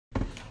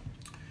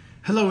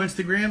Hello,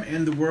 Instagram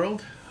and the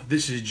world.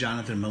 This is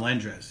Jonathon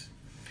Melendrez.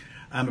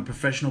 I'm a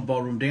professional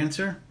ballroom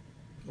dancer,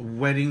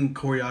 wedding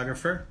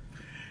choreographer,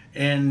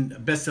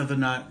 and best of the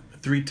not,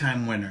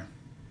 three-time winner.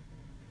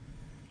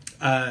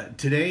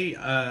 Today,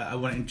 I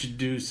want to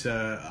introduce,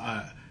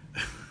 let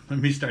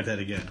me start that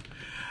again.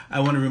 I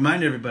want to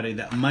remind everybody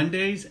that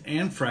Mondays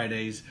and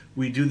Fridays,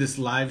 we do this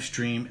live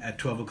stream at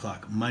 12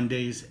 o'clock.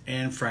 Mondays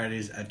and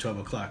Fridays at 12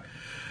 o'clock.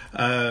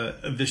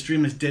 The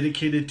stream is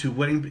dedicated to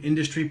wedding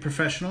industry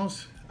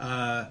professionals,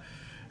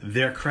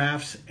 their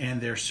crafts,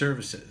 and their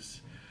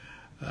services.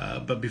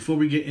 But before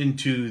we get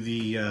into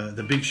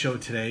the big show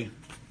today,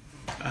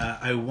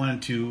 I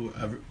wanted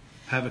to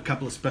have a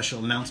couple of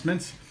special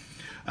announcements.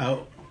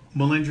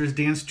 Melendrez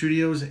Dance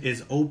Studios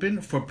is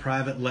open for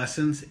private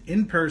lessons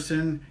in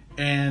person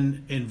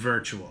and in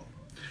virtual.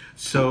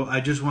 So I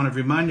just want to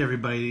remind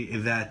everybody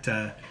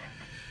that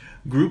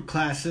group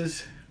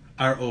classes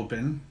are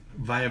open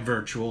via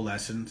virtual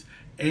lessons,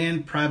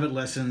 and private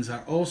lessons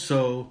are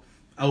also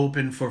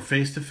open for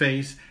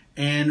face-to-face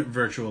and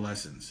virtual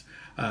lessons.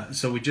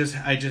 So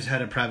I just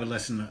had a private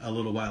lesson a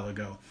little while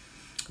ago.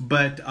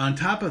 But on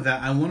top of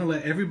that, I want to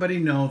let everybody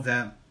know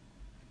that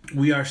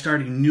we are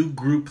starting new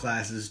group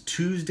classes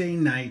Tuesday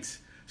nights,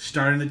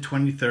 starting the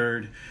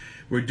 23rd.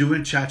 We're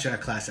doing cha-cha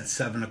class at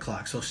 7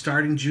 o'clock. So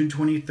starting June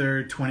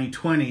 23rd,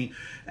 2020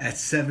 at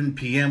 7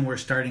 p.m., we're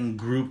starting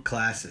group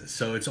classes.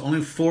 So it's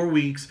only 4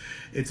 weeks.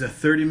 It's a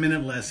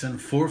 30-minute lesson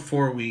for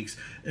 4 weeks.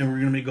 And we're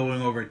going to be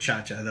going over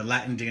cha-cha, the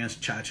Latin dance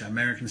cha-cha,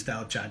 American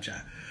style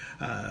cha-cha.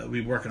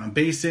 We're working on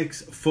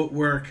basics,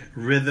 footwork,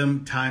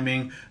 rhythm,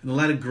 timing, and a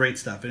lot of great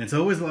stuff. And it's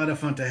always a lot of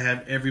fun to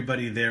have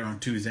everybody there on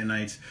Tuesday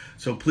nights.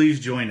 So please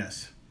join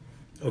us.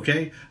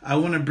 Okay? I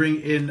want to bring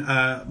in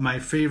my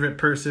favorite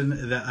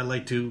person that I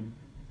like to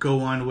go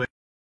on with.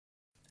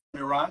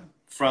 Neuron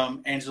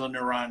from Angela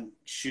Neuron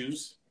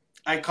Shoes.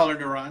 I call her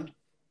Neuron.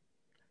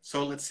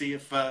 So let's see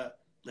if,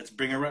 let's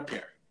bring her up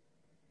here.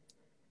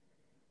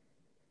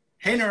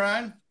 Hey,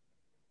 Neuron.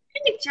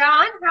 Hey,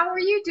 John, how are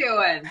you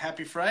doing?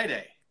 Happy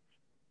Friday.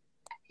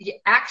 Yeah,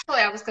 actually,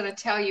 I was going to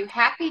tell you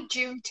Happy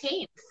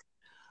Juneteenth.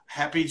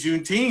 Happy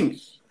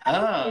Juneteenth.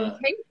 Juneteenth.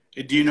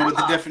 Do you know what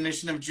the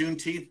definition of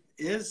Juneteenth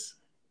is?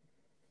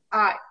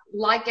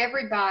 Like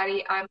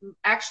everybody, I'm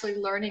actually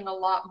learning a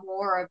lot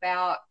more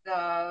about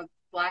the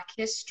Black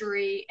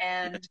history,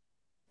 and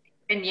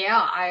yeah,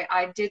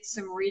 I did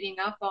some reading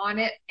up on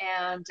it,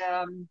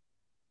 and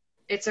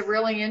it's a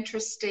really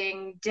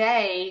interesting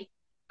day.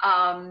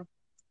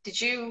 Did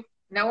you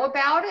know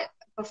about it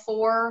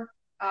before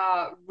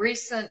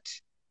recent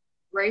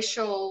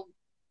racial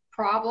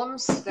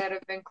problems that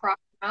have been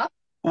cropping up?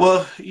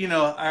 Well, you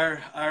know,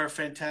 our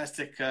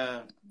fantastic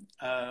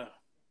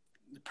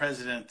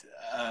president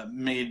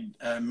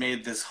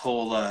made this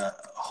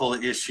whole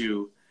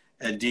issue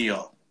a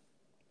deal.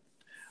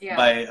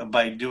 Yeah.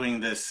 By doing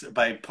this,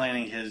 by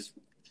planning his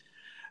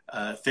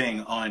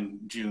thing on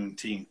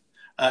Juneteenth.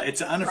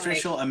 It's an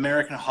unofficial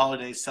American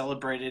holiday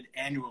celebrated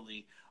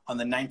annually on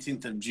the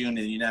 19th of June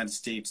in the United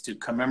States to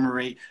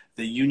commemorate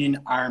the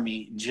Union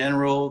Army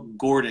General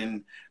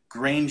Gordon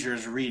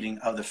Granger's reading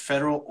of the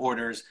federal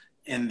orders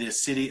in the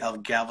city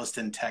of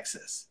Galveston,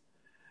 Texas.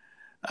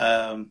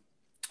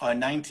 On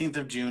 19th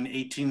of June,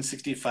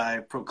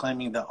 1865,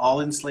 proclaiming that all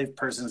enslaved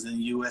persons in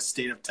the U.S.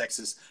 state of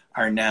Texas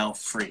are now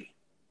free.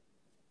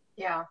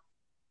 Yeah.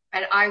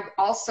 And I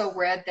also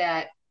read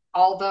that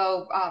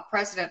although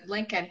President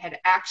Lincoln had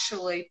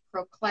actually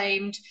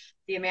proclaimed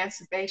the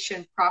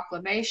Emancipation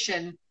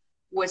Proclamation,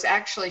 was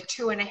actually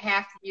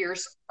 2.5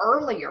 years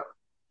earlier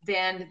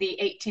than the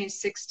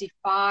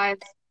 1865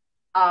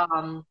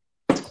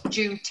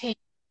 Juneteenth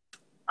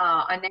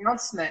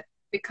announcement,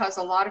 because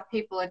a lot of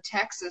people in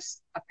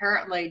Texas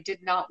apparently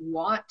did not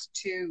want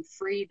to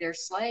free their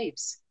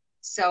slaves.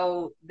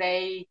 So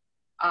they,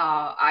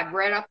 I've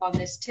read up on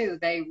this too,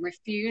 they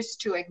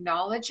refused to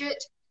acknowledge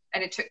it,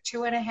 and it took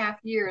 2.5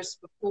 years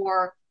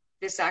before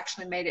this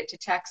actually made it to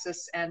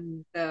Texas,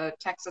 and the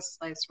Texas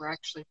slaves were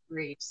actually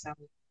freed. So,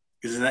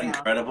 isn't that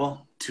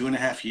incredible?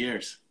 2.5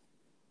 years.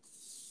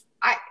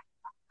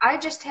 I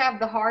just have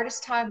the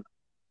hardest time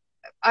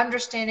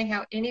understanding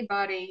how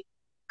anybody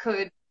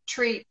could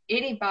treat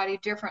anybody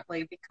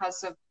differently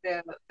because of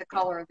the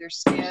color of their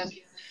skin,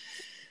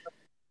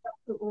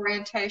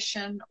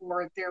 orientation,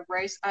 or their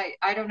race.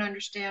 I don't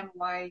understand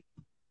why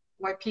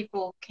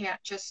people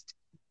can't just,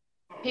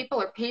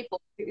 people are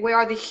people. We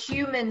are the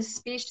human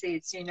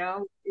species, you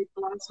know. It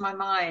blows my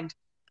mind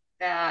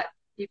that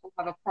people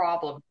have a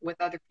problem with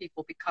other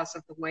people because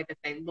of the way that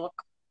they look,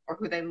 or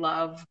who they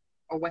love,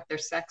 or what their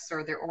sex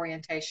or their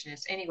orientation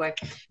is. Anyway,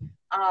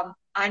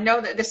 I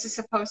know that this is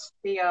supposed to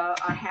be a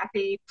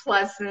happy,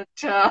 pleasant,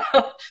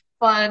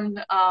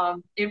 fun,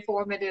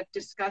 informative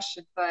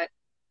discussion, but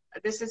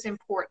this is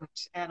important,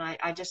 and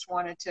I just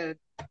wanted to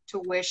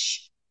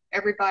wish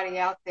everybody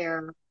out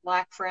there,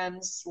 Black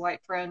friends,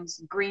 white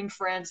friends, green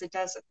friends, it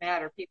doesn't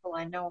matter, people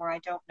I know or I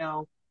don't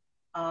know,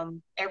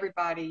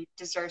 everybody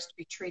deserves to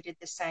be treated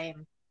the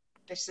same.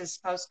 This is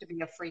supposed to be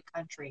a free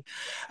country.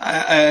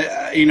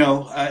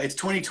 It's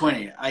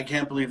 2020. I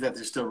can't believe that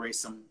there's still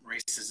racism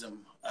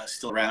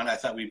still around. I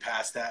thought we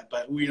passed that,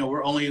 but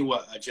we're only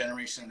a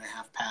generation and a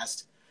half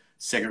past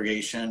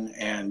segregation,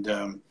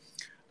 and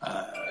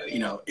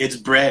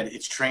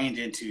it's trained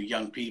into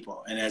young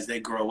people, and as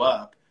they grow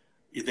up,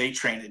 they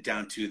train it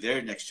down to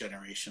their next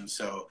generation.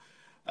 So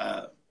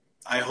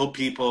I hope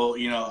people,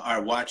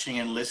 are watching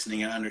and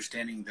listening and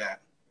understanding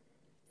that,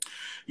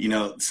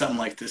 something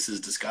like this is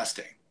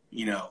disgusting.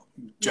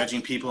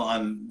 Judging people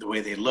on the way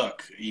they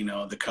look,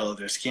 the color of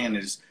their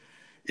skin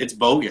it's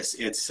bogus.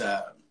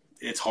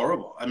 It's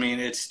horrible. I mean,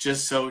 it's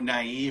just so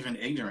naive and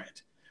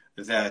ignorant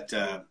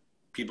that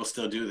people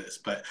still do this.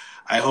 But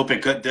I hope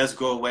it does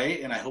go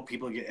away, and I hope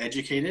people get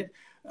educated,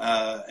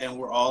 and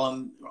we're all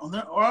on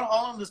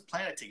this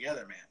planet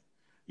together, man.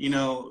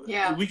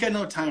 Yeah. We got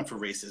no time for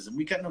racism.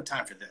 We got no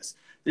time for this.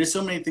 There's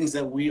so many things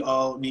that we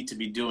all need to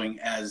be doing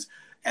as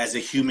a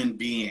human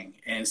being.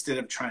 And instead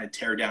of trying to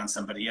tear down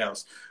somebody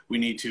else, we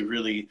need to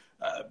really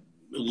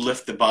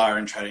lift the bar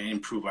and try to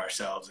improve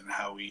ourselves and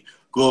how we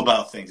go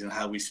about things and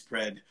how we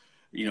spread,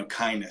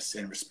 kindness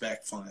and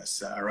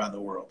respectfulness around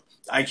the world.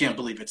 I can't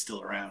believe it's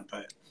still around,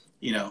 but,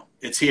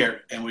 it's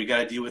here and we got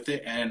to deal with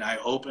it. And I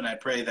hope and I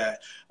pray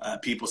that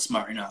people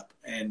smarten up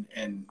and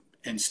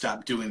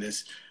stop doing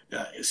this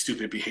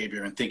stupid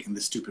behavior and thinking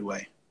the stupid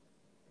way.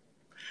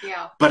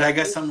 Yeah. But I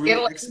guess I'm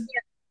really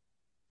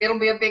it'll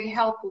be a big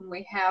help when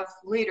we have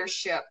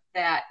leadership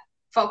that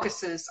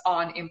focuses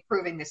on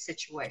improving the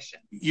situation.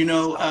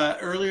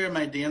 Earlier in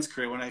my dance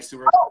career, when I used to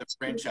work at the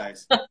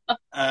franchise,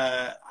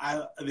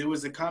 there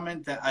was a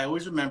comment that I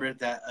always remembered,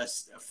 that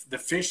the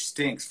fish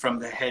stinks from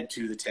the head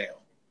to the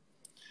tail.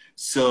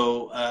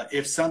 So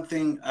if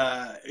something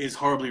is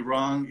horribly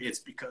wrong, it's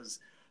because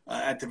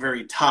at the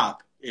very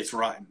top, it's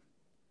rotten.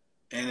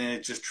 And then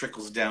it just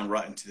trickles down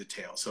rotten to the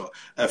tail. So,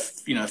 a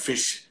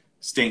fish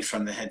stinks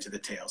from the head to the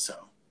tail.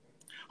 So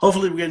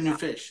hopefully we get a new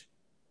fish.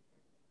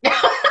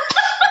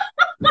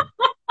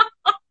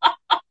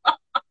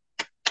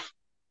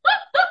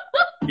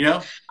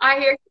 I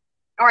hear.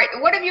 All right,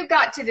 what have you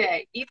got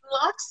today?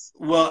 Edenlux?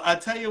 Well, I'll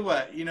tell you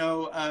what,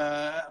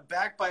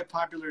 backed by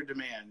popular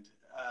demand,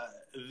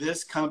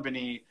 this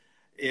company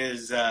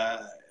is,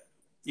 they're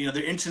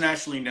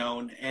internationally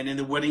known, and in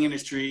the wedding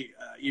industry,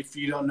 if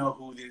you don't know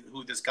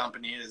who this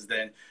company is,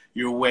 then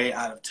you're way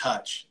out of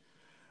touch.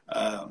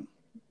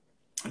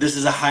 This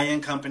is a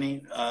high-end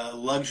company,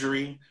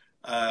 luxury,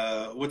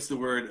 what's the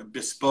word?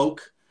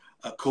 Bespoke,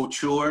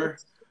 couture,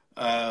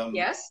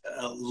 yes,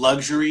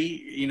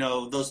 luxury.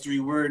 Those three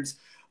words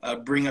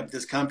bring up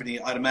this company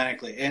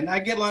automatically. And I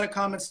get a lot of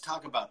comments to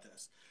talk about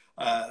this.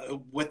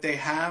 What they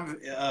have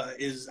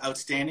is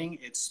outstanding.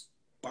 It's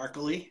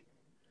sparkly.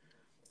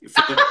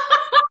 For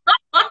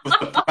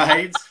the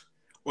brides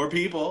or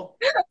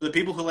the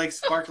people who like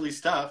sparkly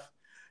stuff,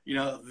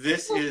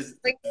 this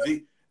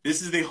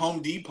is the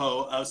Home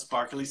Depot of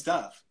sparkly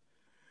stuff.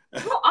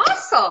 Well,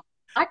 awesome!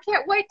 I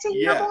can't wait to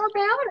hear more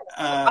about it.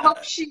 I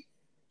hope she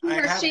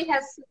has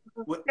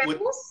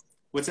samples.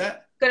 What's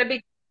that?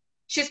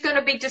 She's going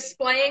to be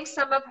displaying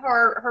some of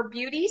her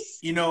beauties.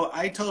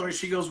 I told her,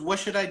 she goes, what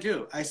should I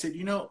do? I said,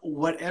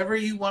 whatever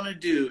you want to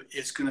do,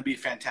 it's going to be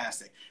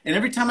fantastic. And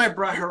every time I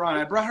brought her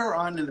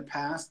on in the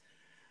past,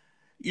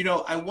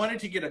 I wanted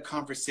to get a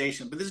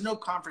conversation, but there's no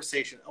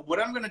conversation. What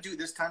I'm going to do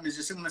this time is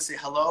just I'm going to say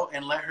hello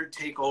and let her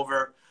take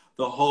over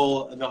the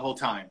whole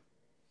time.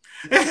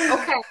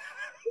 Okay.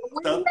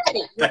 So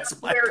that's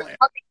my plan.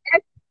 On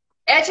the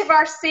edge of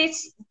our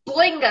seats,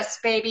 bling us,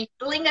 baby.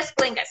 Bling us,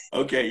 bling us.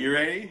 Okay, you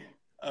ready?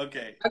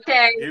 Okay.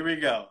 Okay. Here we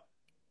go.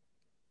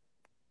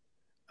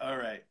 All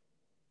right.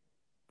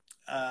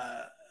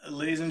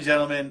 Ladies and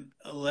gentlemen,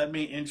 let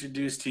me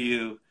introduce to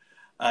you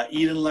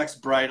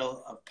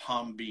Edenluxebridal of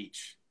Palm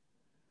Beach.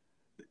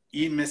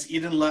 Miss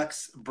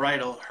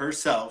Edenluxebridal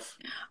herself.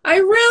 I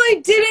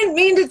really didn't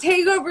mean to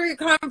take over your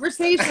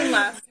conversation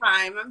last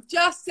time. I'm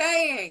just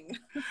saying.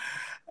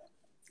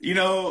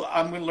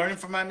 I'm learning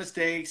from my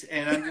mistakes,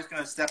 and I'm just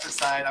going to step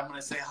aside. I'm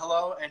going to say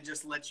hello and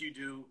just let you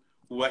do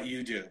what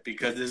you do,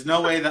 because there's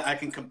no way that I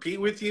can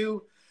compete with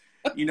you.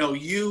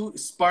 You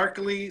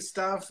sparkly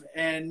stuff,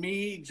 and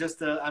me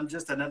I'm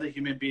just another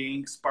human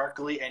being,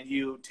 sparkly, and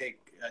you take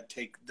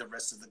the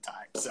rest of the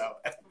time. So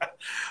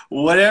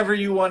whatever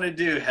you want to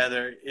do,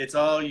 Heather, it's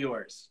all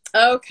yours.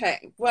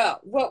 Okay. Well,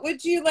 what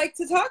would you like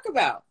to talk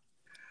about?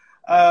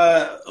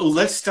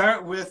 Let's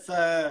start with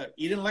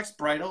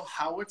Edenluxebridal,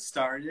 how it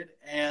started,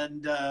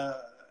 and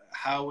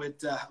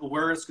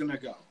where it's going to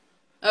go.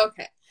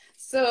 Okay.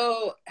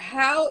 So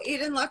how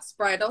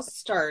Edenluxebridal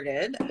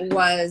started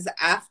was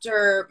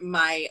after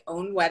my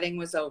own wedding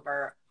was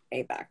over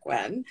way back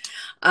when.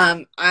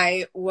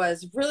 I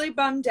was really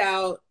bummed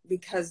out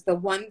because the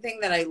one thing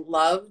that I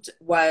loved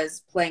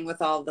was playing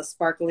with all the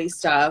sparkly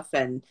stuff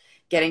and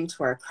getting to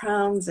wear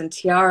crowns and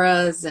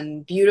tiaras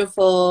and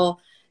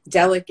beautiful,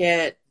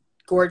 delicate,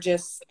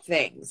 gorgeous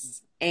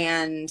things.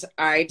 And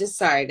I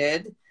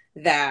decided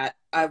that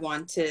I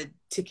wanted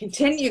to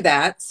continue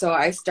that. So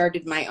I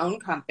started my own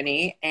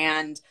company,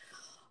 and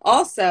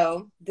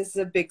Also, this is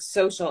a big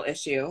social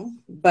issue,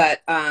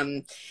 but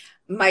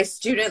my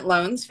student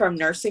loans from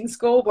nursing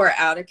school were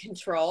out of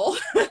control.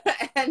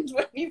 And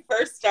when you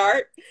first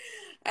start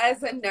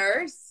as a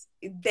nurse,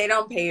 they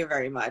don't pay you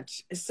very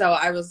much. So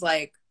I was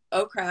like,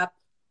 oh crap,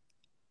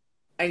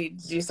 I need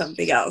to do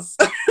something else.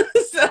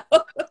 So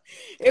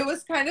it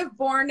was kind of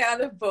born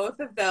out of both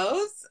of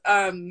those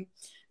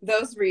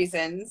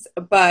reasons.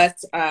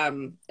 But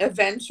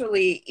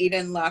eventually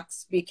Eden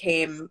Lux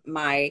became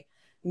my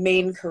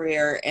main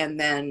career. And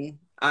then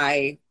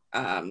I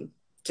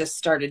just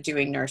started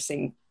doing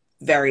nursing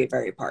very,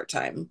 very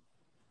part-time.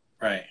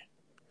 Right.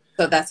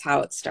 So that's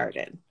how it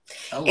started.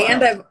 Oh, wow.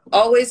 And I've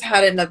always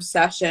had an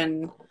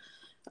obsession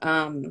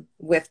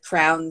with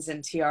crowns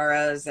and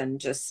tiaras and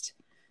just,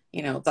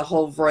 you know, the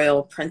whole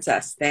royal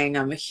princess thing.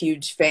 I'm a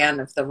huge fan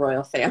of the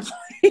royal family.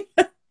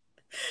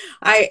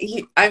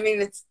 I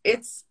mean,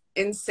 it's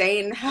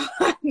insane how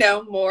I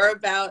know more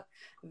about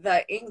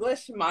the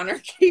English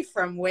monarchy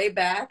from way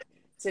back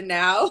to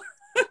now.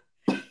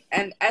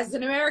 And as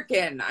an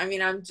American, I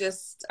mean,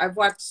 I've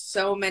watched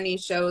so many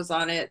shows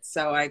on it.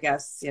 So I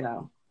guess, you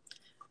know,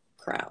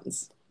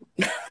 crowns.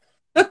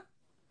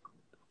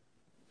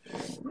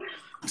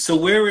 So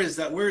where is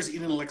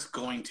Eden Lux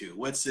going to?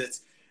 What's it?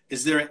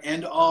 Is there an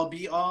end all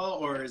be all,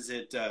 or is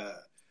it?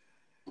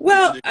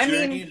 Well, is it a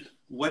journey?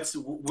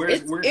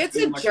 It's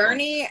a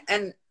journey,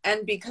 and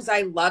because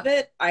I love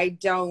it, I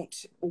don't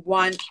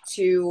want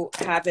to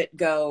have it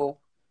go.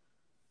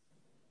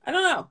 I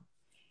don't know.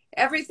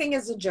 Everything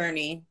is a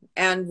journey,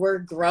 and we're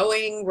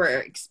growing, we're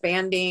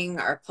expanding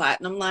our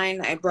platinum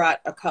line. I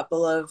brought a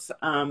couple of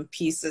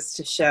pieces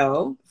to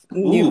show.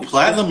 Ooh,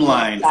 platinum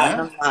line,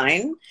 platinum huh?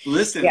 line.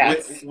 Listen,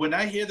 yes. when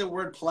I hear the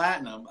word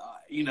platinum,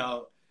 you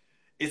know,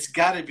 it's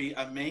got to be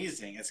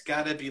amazing. It's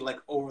got to be like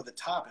over the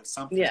top. If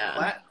something's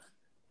platinum.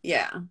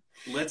 Yeah.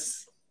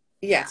 Let's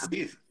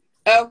see.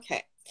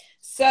 Okay.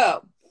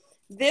 So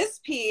this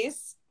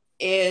piece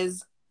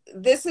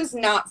this is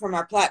not from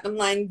our platinum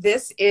line.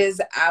 This is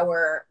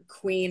our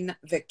Queen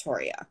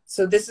Victoria.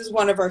 So this is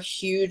one of our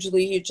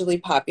hugely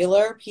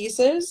popular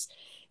pieces.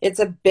 It's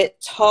a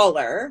bit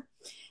taller.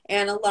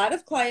 And a lot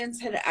of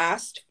clients had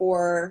asked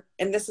for,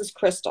 and this is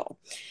crystal.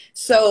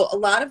 So a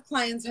lot of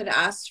clients had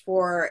asked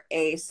for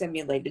a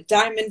simulated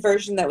diamond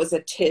version that was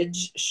a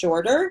tidge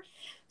shorter.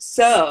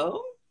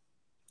 So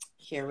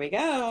here we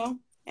go.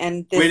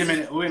 And this, wait a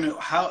minute.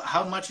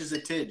 How much is a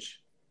tidge?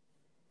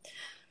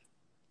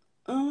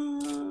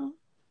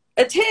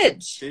 A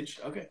tidge. Tidge?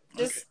 Okay.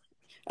 Just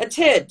a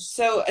tidge.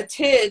 So a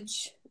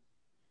tidge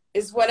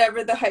is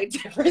whatever the height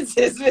difference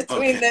is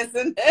between this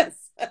and this.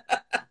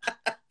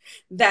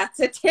 That's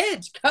a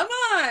tidge. Come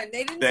on.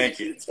 They didn't teach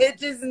you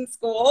tidges in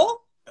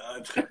school.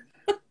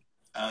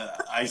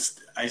 I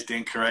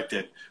stand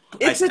corrected.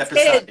 It's a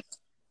tidge.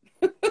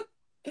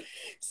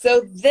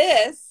 So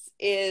this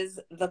is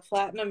the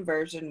platinum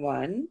version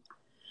one,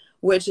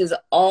 which is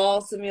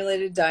all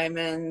simulated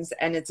diamonds,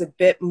 and it's a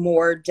bit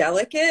more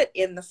delicate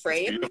in the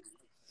frame,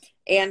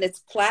 and it's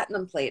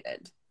platinum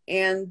plated.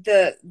 And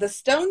the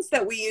stones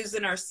that we use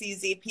in our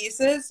CZ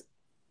pieces,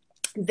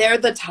 they're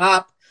the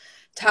top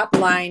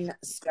line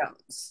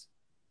stones.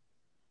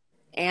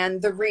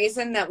 And the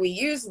reason that we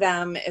use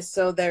them is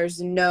so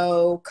there's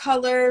no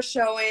color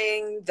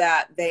showing,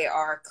 that they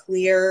are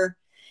clear.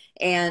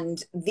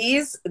 And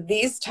these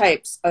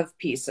types of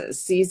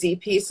pieces,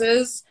 CZ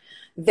pieces,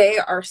 they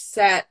are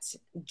set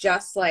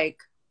just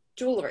like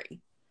jewelry,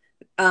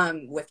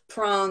 with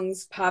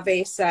prongs,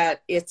 pave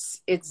set.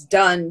 It's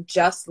done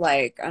just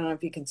like, I don't know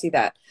if you can see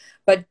that,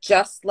 but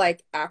just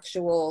like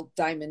actual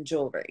diamond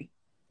jewelry.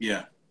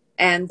 Yeah.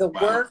 And the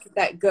work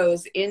that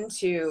goes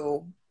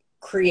into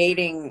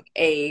creating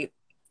a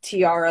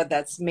tiara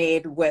that's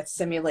made with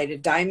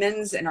simulated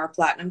diamonds in our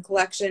platinum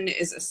collection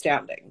is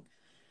astounding.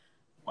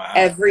 Wow.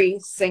 Every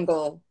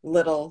single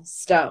little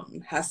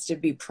stone has to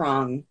be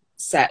prong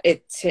set.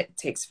 It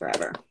takes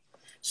forever.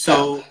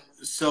 So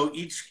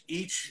each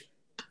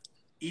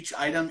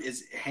item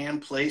is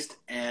hand placed,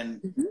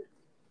 and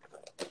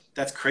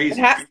that's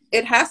crazy.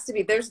 It has to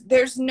be.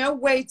 There's no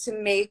way to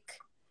make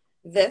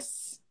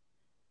this.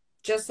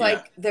 Just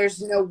like there's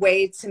no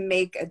way to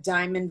make a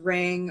diamond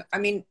ring. I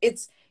mean,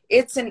 it's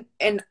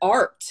an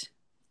art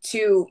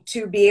to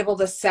be able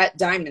to set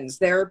diamonds.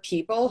 There are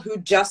people who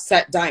just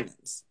set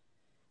diamonds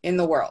in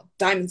the world,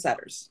 diamond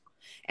setters,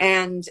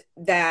 and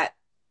that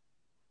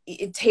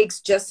it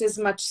takes just as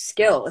much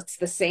skill. It's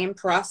the same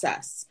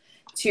process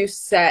to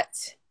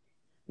set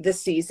the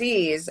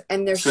CZs,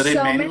 and there's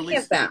so many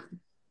of them.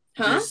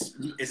 Huh?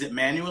 Is it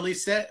manually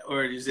set,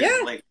 or is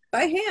it like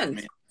by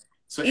hand?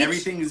 So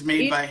everything is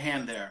made by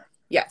hand there.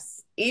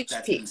 Yes,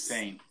 That's piece.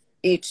 Insane.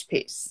 Each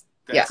piece.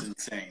 That's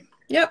insane.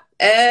 Yep,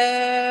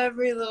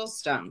 every little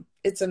stone.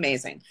 It's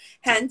amazing.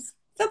 Hence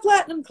the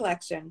platinum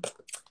collection.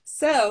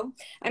 So,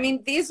 I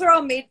mean, these are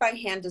all made by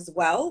hand as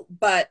well,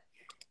 but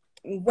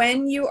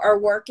when you are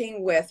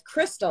working with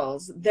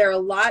crystals, they're a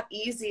lot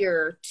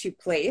easier to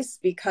place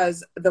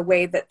because the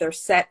way that they're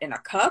set in a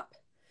cup,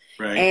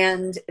 Right.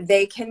 And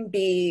they can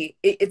be,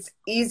 it's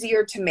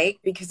easier to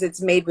make because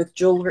it's made with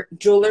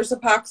jeweler's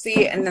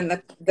epoxy, and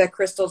then the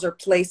crystals are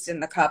placed in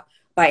the cup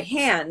by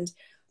hand,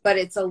 but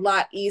it's a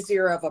lot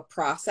easier of a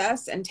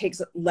process and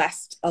takes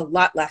a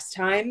lot less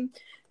time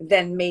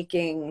than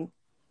making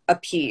a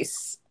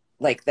piece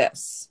like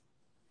this.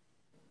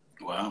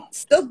 Wow.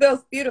 Still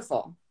both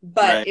beautiful,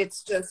 but right.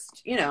 It's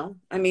just, you know,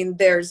 I mean,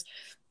 there's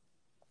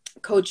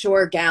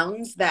couture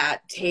gowns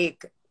that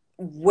take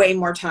way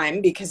more time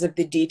because of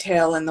the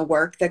detail and the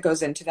work that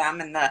goes into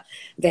them, and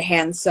the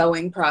hand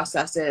sewing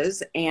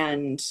processes.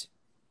 And,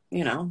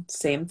 you know,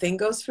 same thing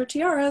goes for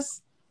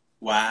tiaras.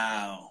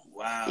 Wow.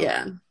 Wow.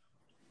 Yeah.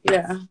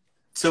 Yeah.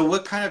 So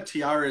what kind of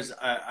tiaras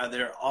are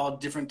there? All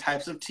different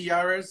types of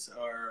tiaras,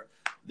 or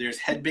there's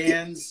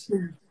headbands?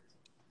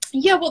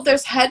 Yeah, well,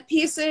 there's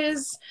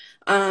headpieces.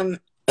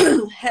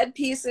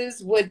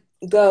 Headpieces would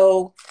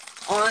go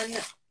on.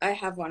 I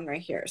have one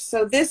right here.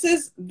 So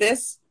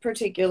this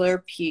particular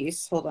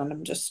piece. Hold on,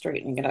 I'm just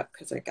straightening it up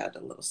because I got a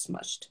little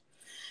smushed.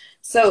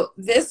 So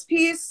this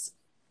piece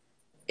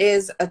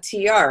is a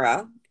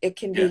tiara. It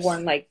can be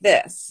worn like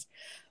this.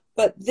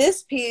 But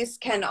this piece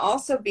can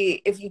also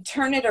be, if you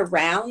turn it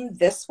around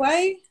this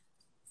way,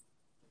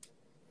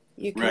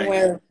 you can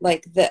wear it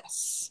like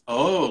this.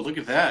 Oh, look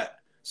at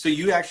that. So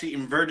you actually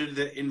inverted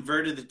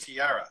the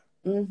tiara.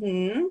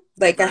 Mm-hmm.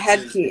 Like a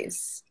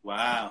headpiece.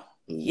 Wow.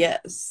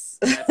 Yes.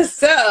 That's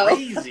so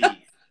crazy.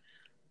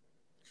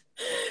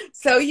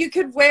 So you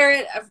could wear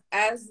it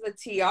as the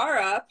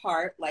tiara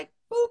part, like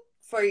boop,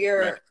 for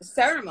your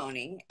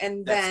ceremony,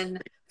 and then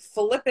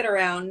flip it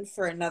around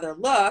for another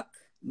look.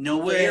 No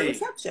for way. Your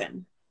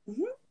reception.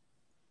 Mm-hmm.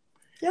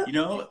 Yep. You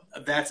know,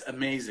 that's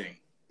amazing.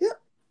 Yep.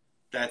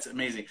 That's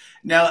amazing.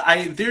 Now,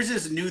 there's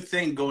this new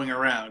thing going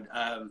around.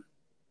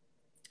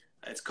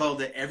 It's called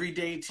the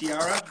everyday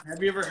tiara.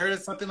 Have you ever heard of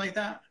something like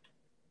that?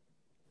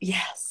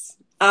 Yes.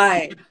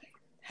 I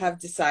have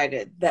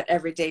decided that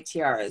everyday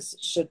tiaras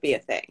should be a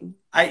thing.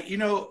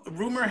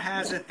 Rumor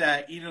has it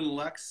that Eden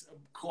Lux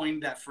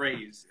coined that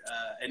phrase,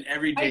 an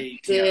everyday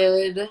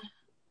tiara.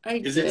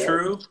 Is it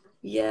true?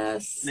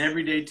 Yes. An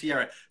everyday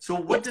tiara. So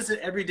what does an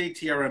everyday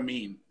tiara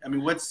mean? I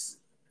mean,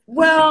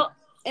 Well,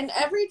 an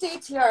everyday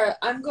tiara,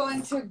 I'm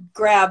going to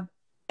grab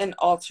an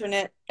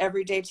alternate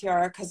everyday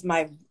tiara because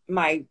my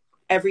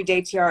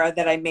everyday tiara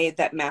that I made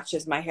that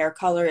matches my hair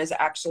color is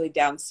actually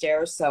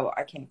downstairs, so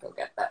I can't go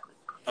get that.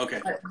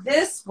 Okay. But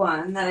this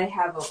one that I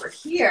have over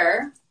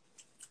here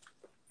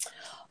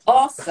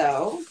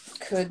also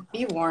could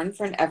be worn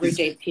for an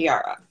everyday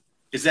tiara.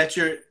 This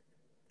is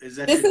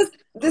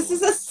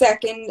a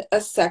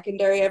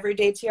secondary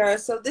everyday tiara.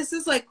 So this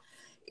is like,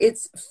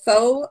 it's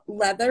faux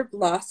leather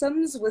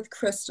blossoms with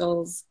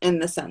crystals in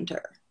the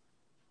center.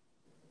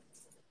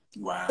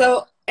 Wow.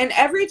 So an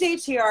everyday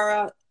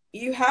tiara,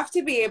 you have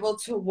to be able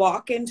to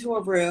walk into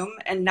a room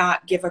and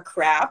not give a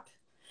crap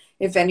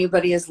if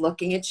anybody is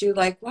looking at you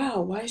like,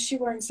 wow, why is she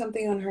wearing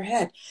something on her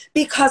head?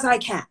 Because I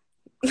can.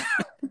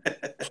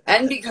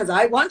 And because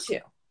I want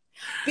to.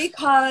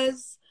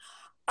 Because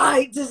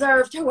I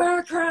deserve to wear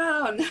a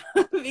crown.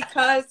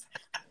 Because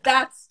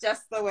that's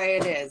just the way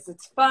it is.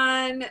 It's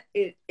fun.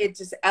 It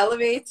just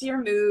elevates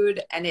your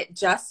mood, and it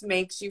just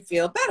makes you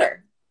feel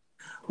better.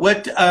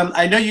 What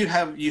I know you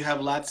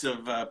have lots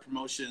of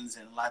promotions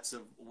and lots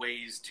of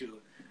ways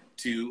to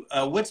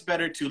what's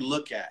better to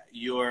look at,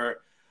 your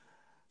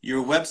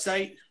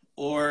website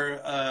or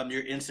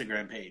your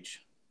Instagram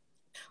page?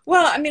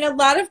 Well, I mean, a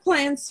lot of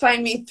clients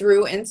find me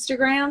through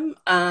Instagram,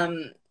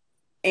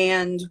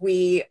 and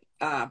we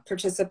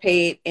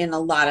participate in a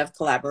lot of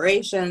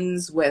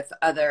collaborations with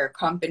other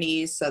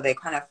companies, so they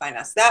kind of find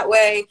us that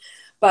way.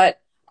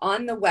 But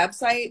on the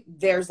website,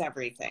 there's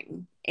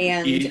everything.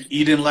 And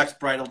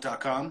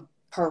Edenluxebridal.com?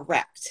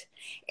 Correct.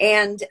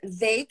 And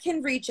they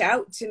can reach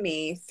out to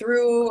me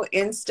through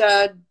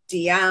Insta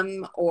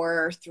DM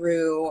or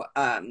through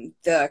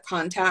the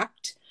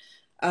contact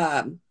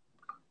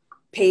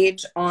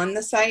page on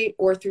the site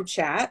or through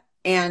chat.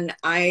 And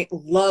I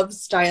love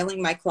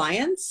styling my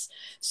clients.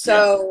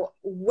 So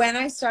when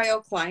I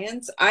style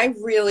clients, I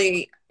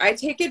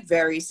take it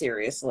very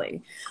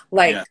seriously.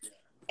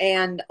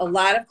 And a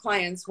lot of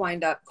clients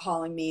wind up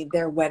calling me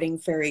their wedding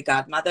fairy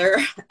godmother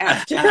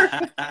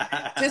after,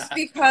 just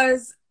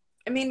because,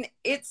 I mean,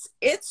 it's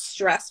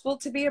stressful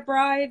to be a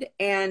bride.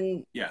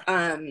 And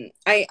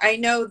I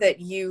know that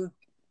you,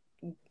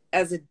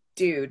 as a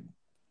dude,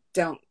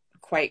 don't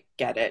quite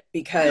get it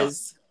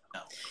because,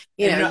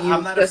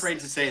 I'm not afraid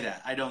to say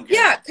that. I don't get it.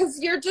 Yeah,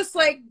 because you're just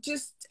like,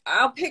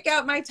 I'll pick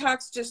out my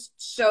tux, just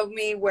show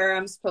me where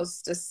I'm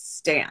supposed to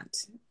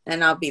stand.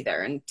 And I'll be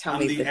there and tell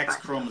me. I'm the X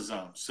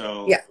chromosome,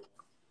 so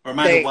or am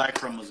I the Y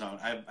chromosome?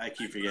 I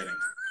keep forgetting.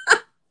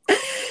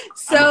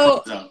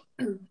 So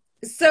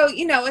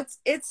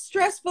it's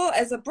stressful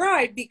as a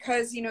bride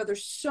because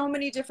there's so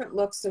many different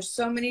looks, there's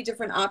so many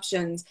different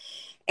options,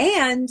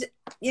 and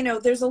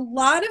there's a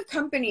lot of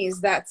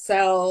companies that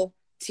sell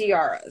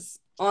tiaras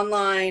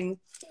online,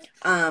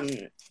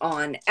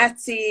 on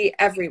Etsy,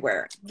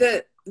 everywhere.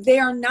 They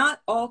are not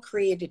all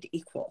created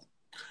equal,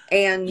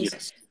 and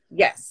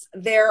Yes,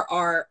 there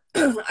are.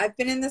 I've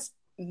been in this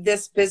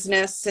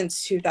business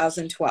since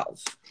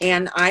 2012,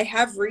 and I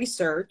have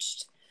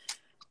researched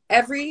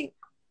every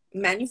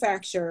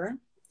manufacturer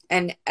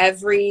and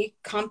every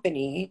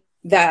company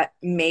that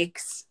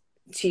makes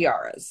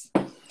tiaras.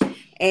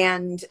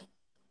 And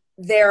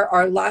there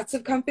are lots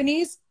of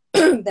companies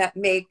that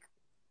make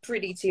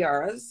pretty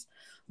tiaras,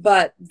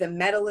 but the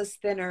metal is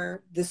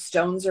thinner, the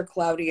stones are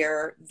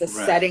cloudier, the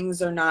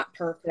settings are not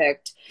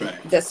perfect.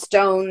 The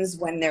stones,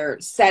 when they're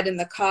set in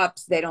the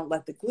cups, they don't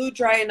let the glue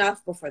dry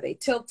enough before they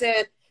tilt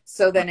it.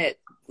 So then it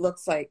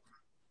looks like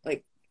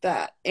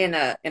that in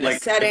a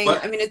setting.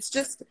 I mean, it's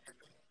just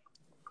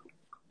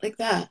like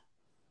that.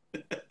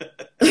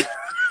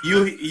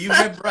 You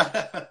had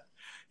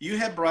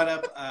brought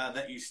up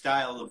that you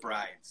style the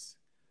brides.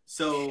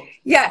 So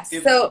yes,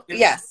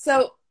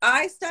 so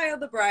I style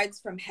the brides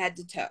from head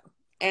to toe,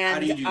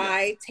 and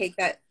I take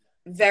that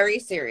very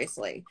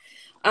seriously.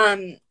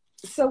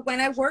 So when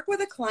I work with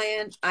a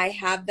client, I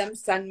have them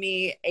send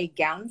me a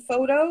gown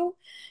photo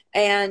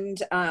and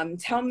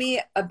tell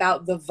me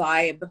about the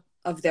vibe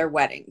of their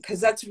wedding, because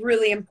that's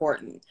really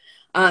important.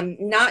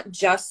 Not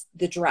just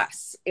the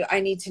dress. I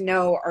need to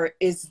know,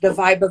 is the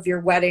vibe of your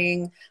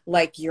wedding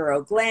like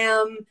Euro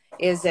glam?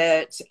 Is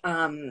it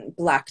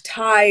black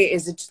tie?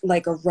 Is it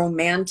like a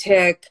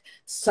romantic,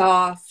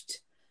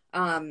 soft,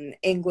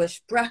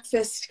 English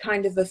breakfast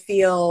kind of a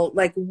feel?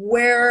 Like,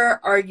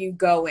 where are you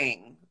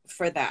going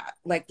for that?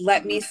 Like,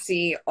 let me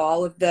see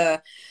all of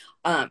the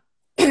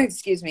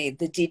excuse me,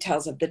 the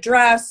details of the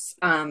dress.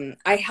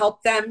 I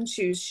help them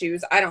choose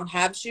shoes. I don't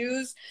have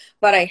shoes,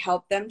 but I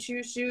help them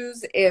choose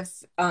shoes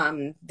if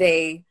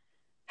they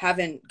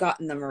haven't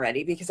gotten them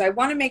already, because I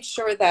want to make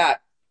sure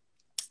that,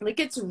 like,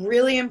 it's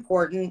really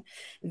important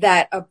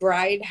that a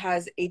bride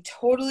has a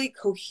totally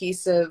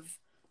cohesive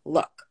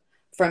look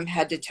from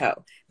head to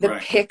toe. The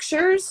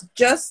pictures,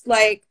 just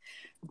like,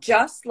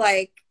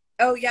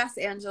 oh yes,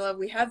 Angela,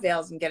 we have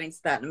veils. I'm getting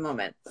to that in a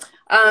moment.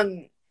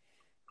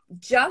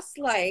 Just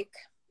like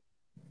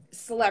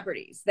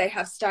celebrities, they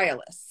have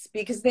stylists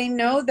because they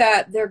know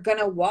that they're going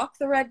to walk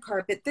the red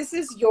carpet. This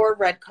is your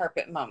red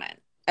carpet moment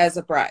as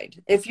a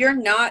bride. If you're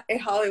not a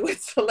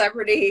Hollywood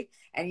celebrity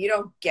and you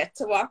don't get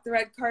to walk the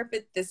red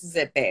carpet, this is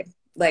it, babe.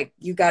 Like,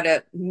 you got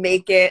to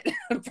make it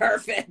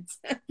perfect.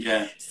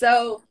 Yeah.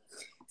 So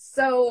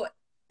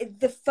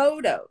the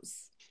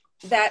photos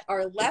that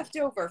are left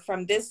over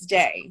from this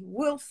day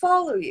will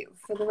follow you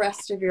for the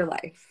rest of your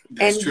life.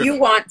 That's true. You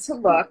want to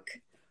look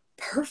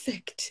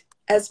perfect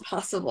as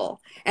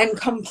possible and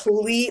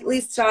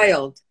completely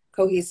styled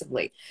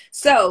cohesively.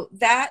 So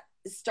that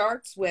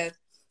starts with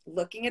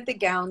looking at the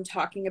gown,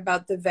 talking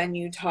about the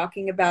venue,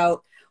 talking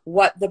about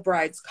what the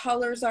bride's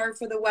colors are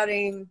for the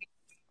wedding,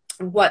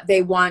 what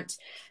they want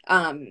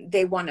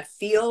to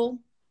feel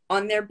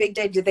on their big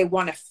day. Do they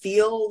want to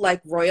feel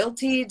like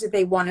royalty? Do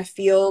they want to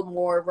feel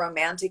more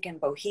romantic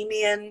and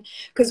bohemian?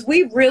 Because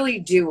we really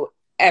do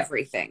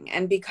everything.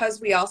 And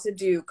because we also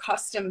do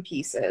custom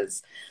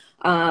pieces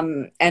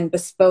and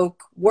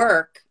bespoke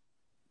work,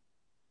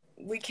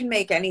 we can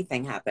make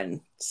anything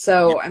happen.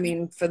 So, I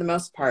mean, for the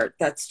most part,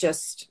 that's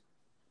just,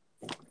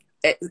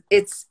 I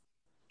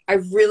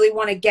really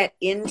want to get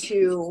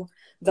into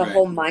the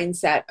whole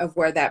mindset of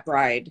where that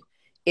bride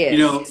is. You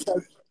know,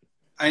 so,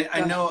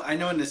 I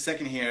know in a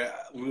second here,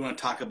 we want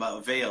to talk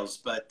about veils,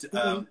 but,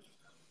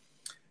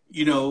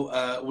 you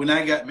know, when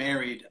I got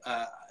married,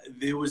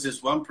 there was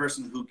this one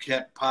person who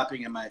kept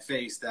popping in my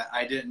face that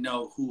I didn't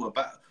know who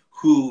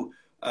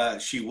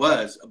she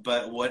was,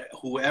 but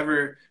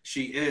whoever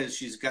she is,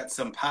 she's got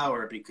some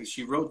power because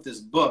she wrote this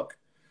book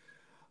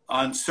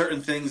on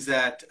certain things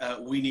that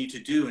we need to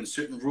do and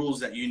certain rules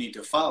that you need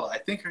to follow. I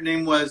think her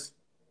name was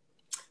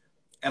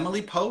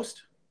Emily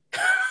Post.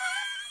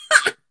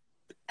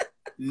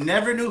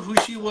 Never knew who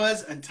she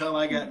was until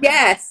I got married.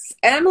 Yes,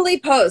 Emily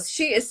Post.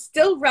 She is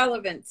still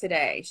relevant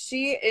today.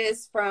 She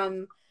is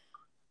from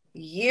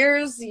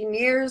years and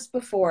years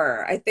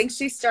before. I think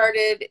she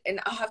started, and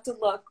I'll have to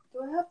look. Do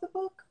I have the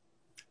book?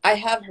 I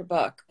have her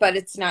book, but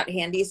it's not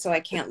handy, so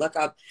I can't look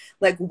up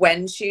like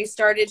when she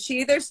started.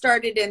 She either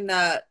started in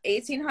the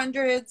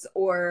 1800s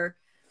or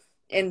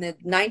in the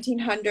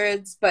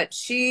 1900s, but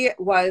she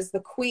was the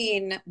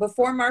queen.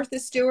 Before Martha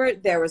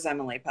Stewart, there was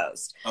Emily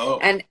Post. Oh.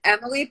 And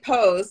Emily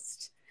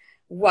Post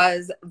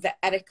was the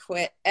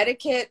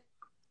etiquette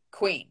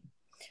queen.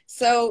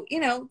 So, you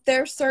know,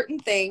 there are certain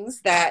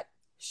things that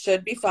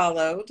should be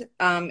followed.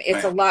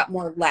 It's a lot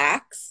more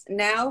lax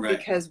now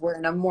because we're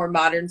in a more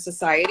modern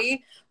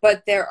society,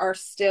 but there are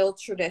still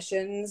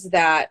traditions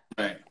that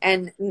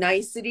and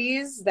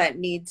niceties that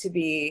need to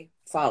be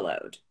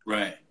followed.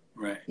 Right.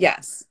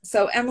 Yes.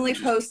 So Emily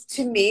Post,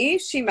 to me,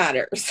 she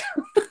matters.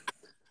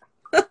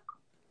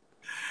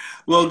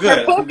 Well, good.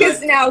 Her book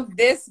is now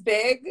this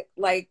big,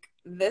 like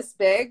this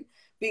big,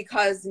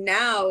 because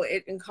now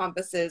it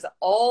encompasses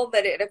all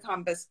that it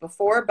encompassed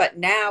before, but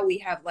now we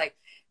have like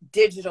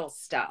digital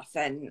stuff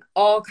and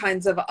all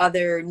kinds of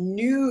other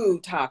new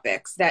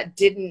topics that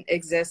didn't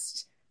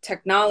exist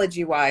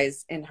technology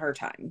wise in her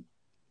time.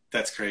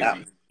 That's crazy.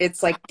 So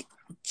it's like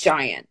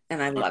giant,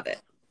 and I love it.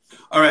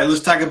 All right,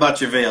 let's talk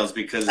about your veils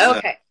because.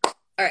 Okay. All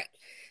right.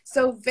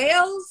 So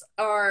veils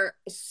are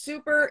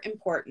super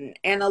important,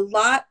 and a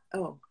lot.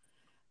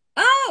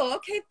 Oh,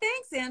 okay.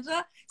 Thanks,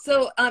 Angela.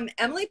 So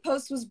Emily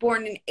Post was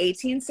born in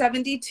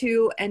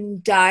 1872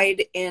 and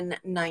died in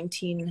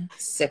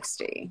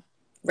 1960.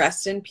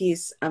 Rest in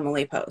peace,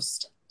 Emily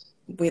Post.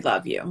 We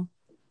love you.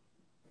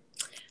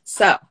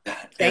 So,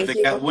 thank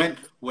you.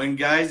 When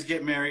guys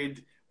get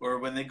married or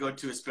when they go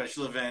to a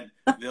special event,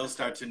 they'll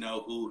start to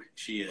know who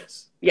she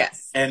is.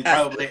 Yes. And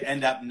probably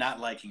end up not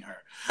liking her.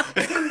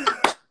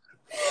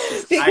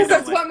 Because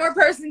that's one more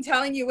person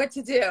telling you what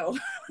to do.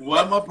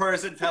 One more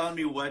person telling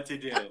me what to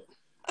do.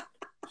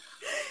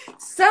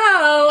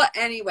 So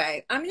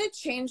anyway, I'm going to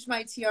change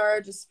my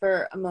tiara just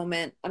for a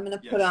moment. I'm going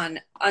to put on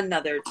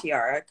another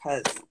tiara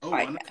because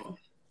I can.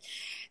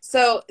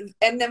 So,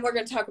 and then we're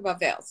going to talk about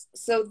veils.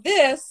 So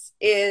this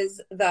is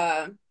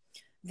the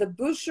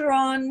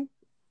Boucheron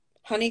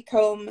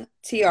honeycomb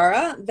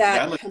tiara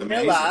that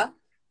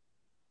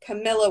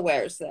Camilla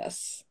wears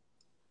this,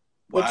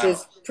 which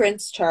is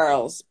Prince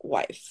Charles'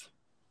 wife.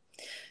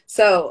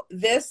 So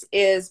this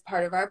is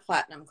part of our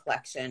platinum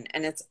collection,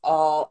 and it's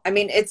all, I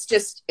mean,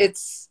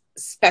 it's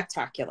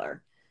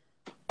spectacular.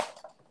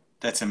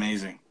 That's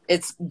amazing.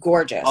 It's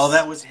gorgeous. All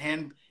that was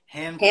hand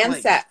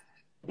set.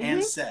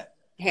 Hand set.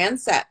 Hand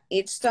set.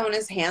 Each stone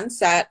is hand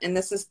set, and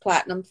this is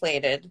platinum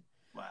plated.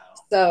 Wow.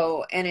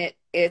 So, and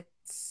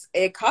it's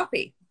a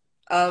copy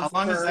of. How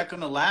long is that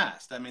going to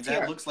last? I mean,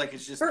 that looks like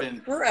it's just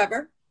been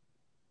forever.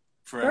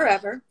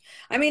 Forever.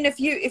 I mean, if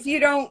you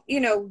don't,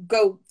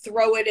 go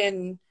throw it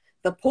in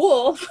the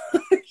pool,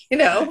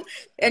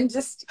 and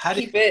just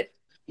keep it.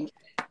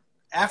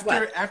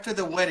 After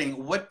the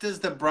wedding, what does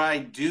the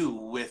bride do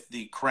with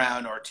the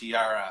crown or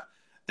tiara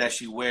that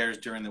she wears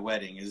during the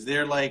wedding? Is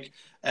there like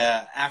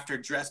after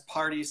dress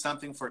party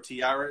something for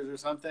tiaras or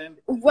something?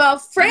 Well,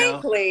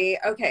 frankly,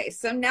 okay,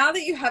 so now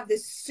that you have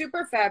this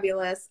super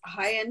fabulous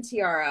high-end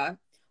tiara,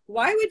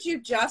 why would you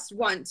just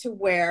want to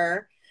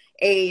wear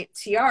a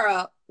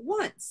tiara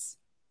once?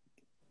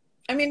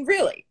 I mean,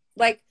 really,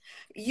 like,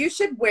 you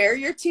should wear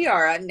your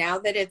tiara now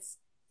that it's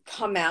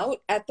come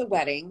out at the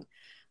wedding,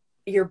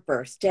 your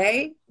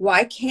birthday.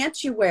 Why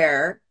can't you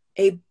wear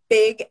a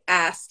big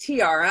ass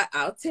tiara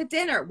out to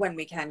dinner when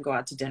we can go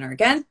out to dinner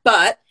again?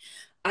 But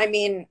I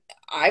mean,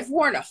 I've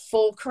worn a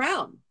full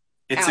crown.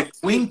 It's a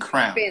queen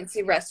crown.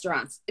 Fancy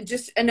restaurants.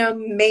 Just an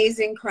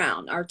amazing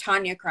crown. Our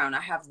Tanya crown.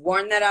 I have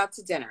worn that out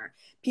to dinner.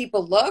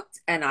 People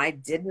looked and I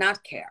did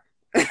not care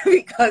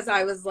because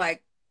I was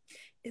like,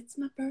 it's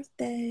my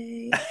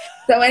birthday.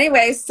 So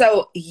anyway,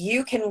 so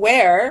you can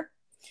wear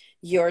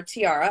your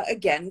tiara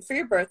again for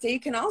your birthday. You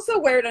can also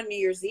wear it on New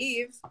Year's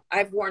Eve.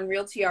 I've worn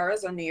real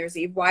tiaras on New Year's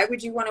Eve. Why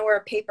would you want to wear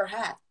a paper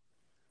hat?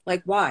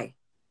 Like, why?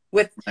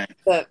 With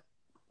the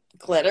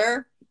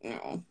glitter?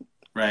 No.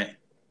 Right.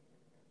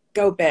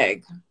 Go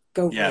big.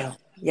 Go real.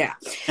 Yeah.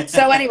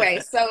 So anyway,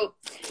 so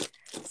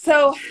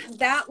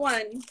that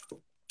one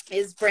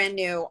is brand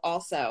new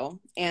also.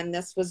 And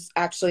this was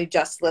actually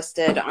just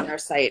listed on our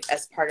site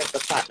as part of the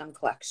Platinum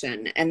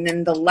Collection. And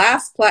then the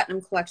last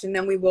Platinum Collection,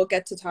 then we will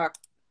get to talk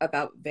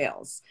about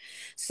veils.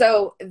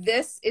 So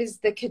this is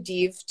the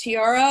Khedive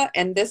tiara,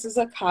 and this is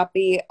a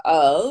copy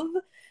of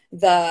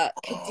the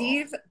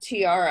Khedive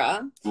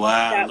tiara.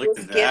 Wow, that look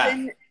was at that.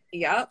 given.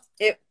 Yep,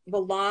 it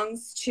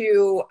belongs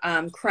to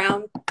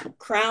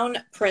Crown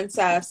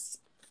Princess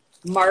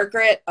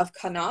Margaret of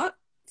Connaught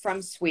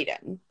from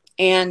Sweden,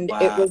 and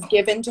it was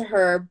given to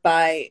her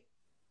by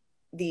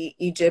the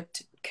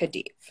Egypt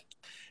Khedive.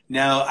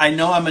 Now, I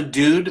know I'm a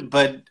dude,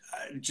 but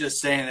just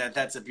saying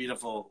that's a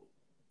beautiful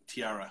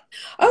tiara.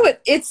 Oh,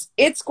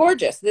 it's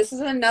gorgeous. This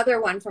is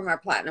another one from our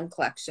Platinum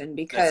Collection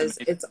because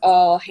it's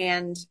all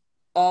hand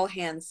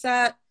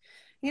set.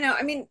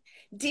 I mean,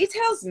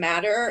 details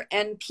matter,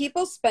 and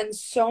people spend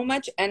so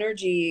much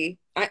energy.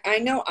 I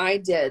know I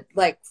did,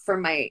 like for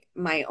my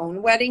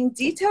own wedding,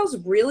 details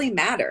really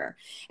matter.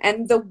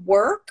 And the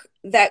work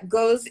that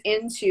goes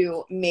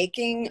into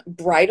making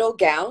bridal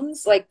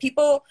gowns, like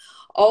people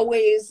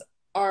always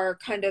are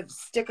kind of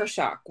sticker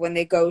shock when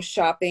they go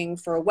shopping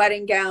for a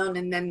wedding gown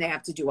and then they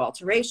have to do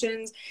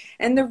alterations.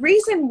 And the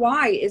reason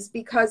why is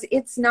because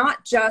it's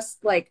not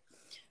just like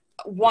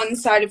one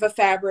side of a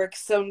fabric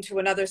sewn to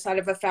another side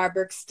of a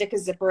fabric, stick a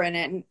zipper in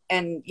it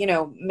and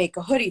make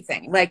a hoodie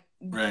thing. Like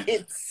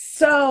it's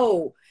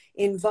so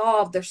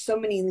involved. There's so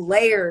many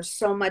layers,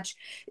 so much.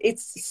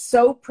 It's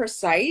so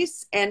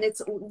precise, and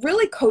it's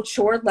really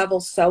couture level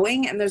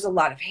sewing. And there's a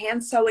lot of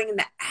hand sewing, and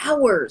the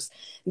hours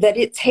that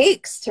it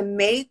takes to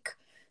make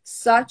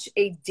such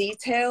a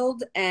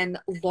detailed and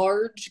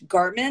large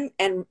garment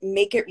and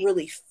make it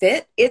really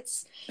fit.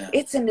 It's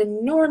an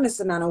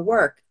enormous amount of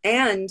work.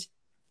 And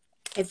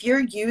if you're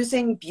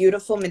using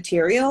beautiful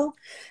material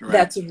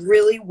that's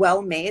really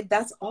well made,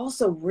 that's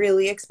also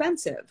really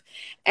expensive.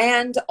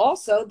 And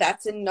also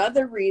that's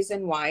another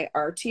reason why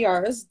our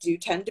tiaras do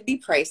tend to be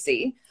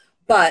pricey,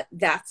 but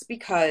that's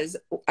because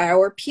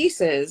our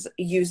pieces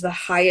use the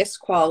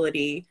highest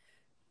quality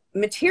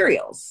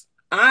materials.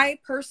 I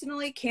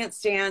personally can't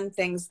stand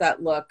things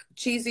that look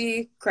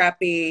cheesy,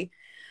 crappy.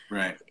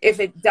 Right. If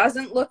it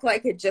doesn't look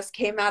like it just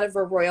came out of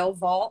a royal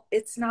vault,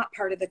 it's not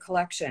part of the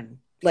collection.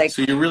 Like,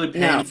 so you're really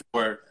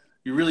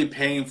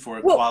paying no.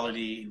 for Well,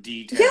 quality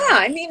detail. yeah,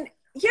 I mean,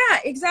 yeah,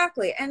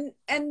 exactly. And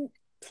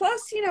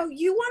plus, you know,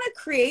 you want to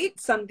create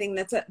something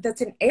that's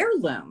an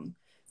heirloom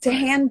to Right.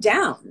 hand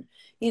down,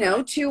 you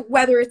know, to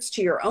whether it's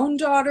to your own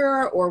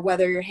daughter or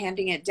whether you're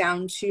handing it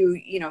down to,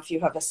 you know, if you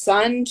have a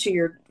son, to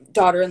your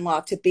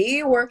daughter-in-law to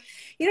be, or,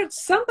 you know,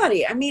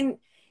 somebody. I mean,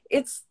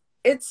 it's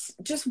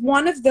just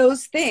one of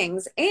those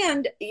things.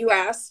 And you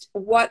asked,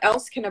 what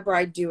else can a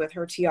bride do with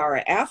her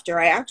tiara after?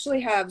 I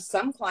actually have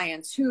some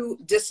clients who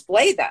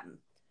display them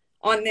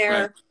on their,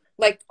 Right.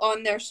 like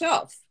on their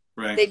shelf.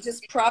 Right. They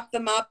just prop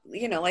them up,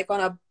 you know, like on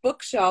a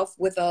bookshelf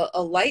with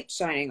a light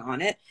shining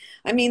on it.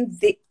 I mean,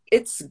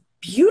 it's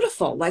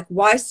beautiful. Like,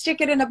 why stick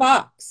it in a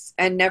box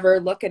and never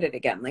look at it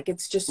again? Like,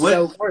 it's just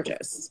so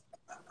gorgeous.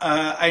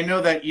 I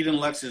know that Eden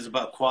Lux is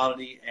about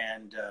quality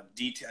and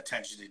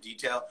attention to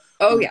detail.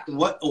 Oh, yeah.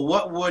 What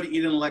would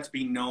Eden Lux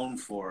be known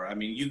for? I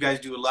mean, you guys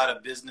do a lot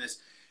of business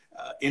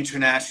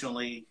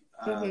internationally,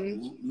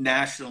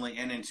 nationally,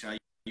 and internationally.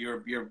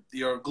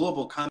 You're a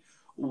global company.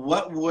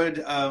 What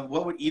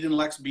would Eden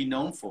Lux be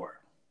known for?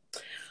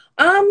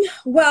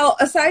 Well,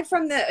 aside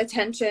from the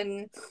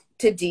attention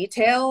to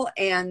detail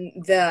and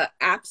the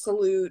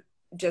absolute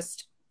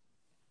just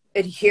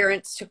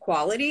adherence to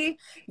quality,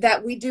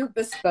 that we do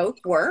bespoke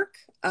work.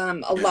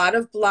 A lot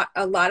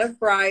of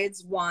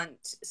brides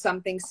want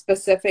something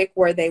specific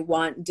where they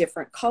want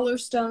different color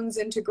stones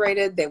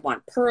integrated. They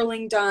want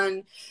pearling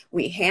done.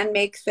 We hand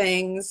make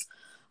things.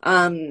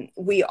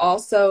 We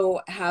also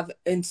have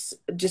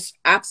just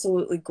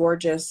absolutely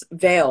gorgeous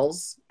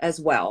veils as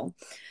well.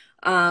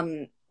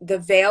 The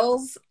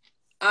veils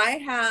I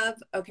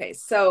have, okay,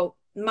 so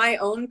my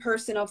own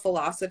personal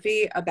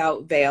philosophy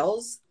about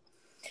veils,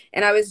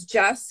 and I was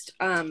just,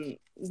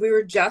 we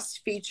were just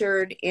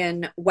featured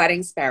in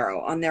Wedding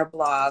Sparrow on their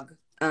blog.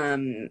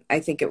 I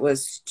think it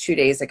was 2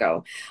 days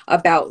ago,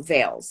 about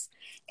veils.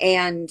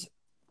 And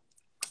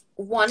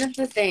one of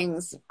the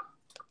things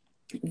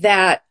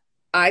that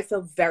I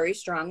feel very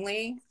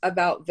strongly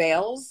about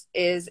veils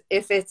is,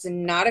 if it's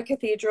not a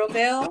cathedral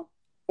veil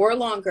or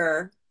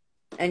longer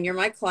and you're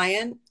my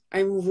client,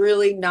 I'm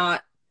really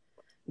not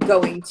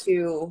going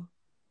to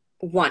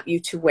want you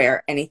to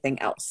wear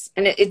anything else.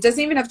 And it doesn't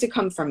even have to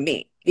come from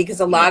me, because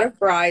a lot of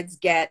brides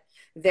get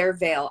their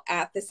veil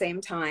at the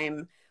same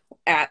time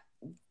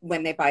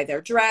when they buy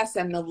their dress,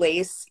 and the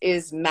lace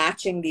is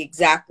matching the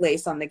exact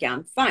lace on the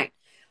gown. Fine.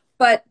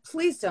 But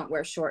please don't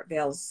wear short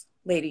veils,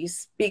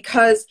 ladies,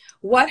 because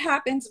what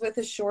happens with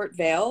a short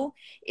veil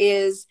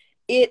is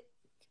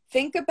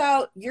think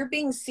about, you're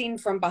being seen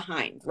from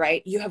behind,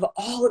 right? You have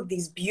all of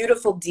these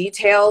beautiful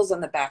details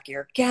on the back of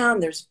your gown.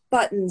 There's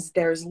buttons,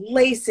 there's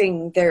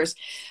lacing, there's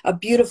a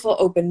beautiful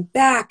open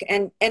back.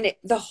 And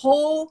the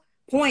whole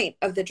point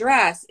of the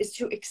dress is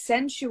to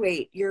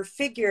accentuate your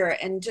figure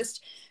and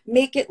just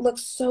make it look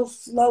so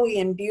flowy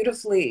and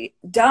beautifully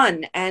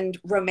done and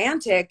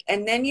romantic.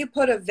 And then you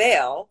put a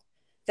veil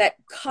that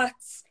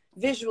cuts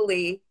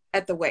visually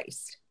at the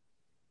waist.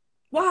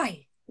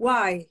 Why?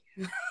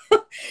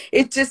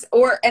 It just,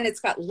 and it's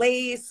got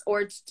lace,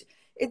 or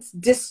it's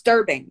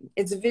disturbing.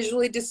 It's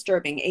visually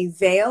disturbing. A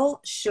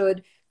veil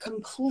should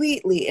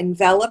completely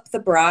envelop the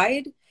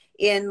bride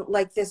in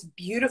like this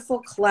beautiful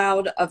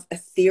cloud of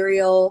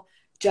ethereal,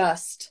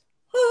 just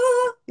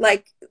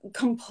like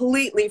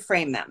completely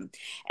frame them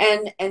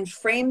and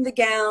frame the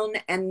gown.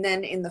 And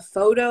then in the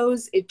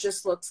photos, it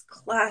just looks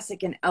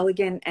classic and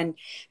elegant and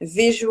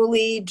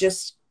visually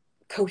just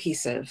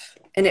cohesive,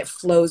 and it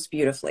flows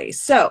beautifully.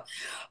 So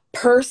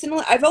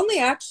personally, I've only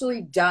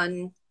actually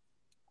done,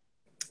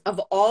 of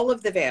all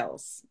of the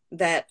veils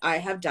that I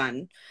have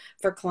done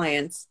for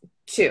clients,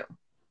 2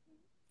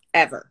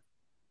 ever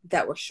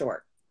that were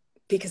short,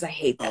 because I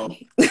hate them.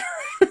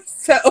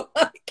 So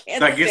I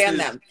can't stand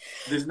them.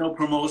 There's no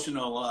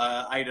promotional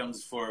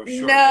items for short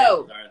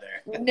veils, are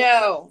there?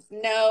 No.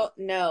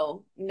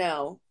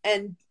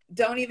 And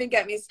don't even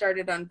get me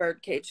started on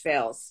birdcage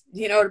veils.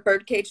 Do you know what a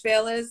birdcage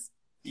veil is?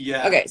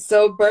 Yeah. Okay,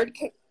 so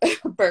birdcage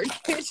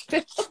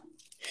veil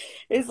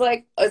is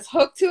like, it's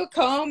hooked to a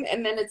comb,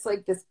 and then it's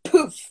like this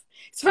poof.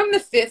 It's from the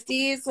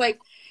 50s, like,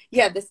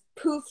 yeah, this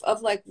poof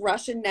of like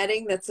Russian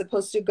netting that's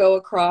supposed to go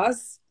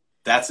across.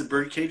 That's a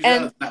birdcage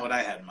veil? That's not what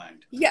I had in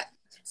mind. Yeah.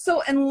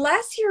 So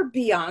unless you're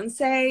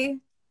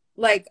Beyonce,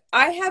 like,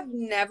 I have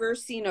never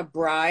seen a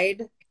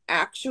bride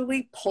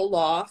actually pull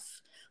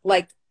off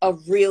like a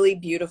really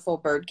beautiful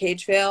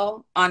birdcage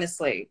veil.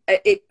 Honestly,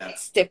 it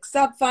sticks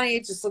up funny.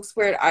 It just looks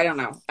weird. I don't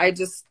know.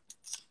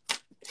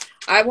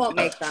 I won't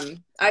make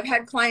them. I've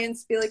had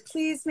clients be like,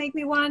 please make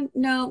me one.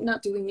 No,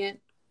 not doing it.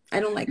 I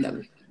don't like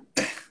them.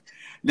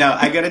 Now,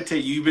 I got to tell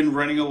you, you've been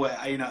running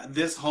away.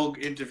 This whole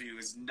interview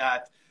is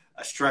not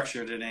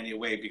structured in any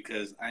way,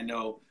 because I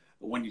know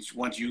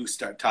once you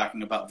start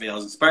talking about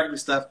veils and sparkly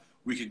stuff,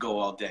 we could go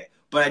all day.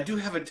 But I do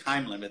have a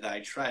time limit that I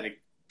try to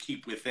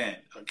keep within,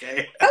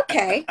 okay?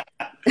 Okay.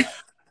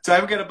 So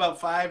I've got about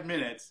 5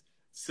 minutes.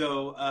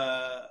 So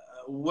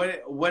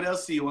what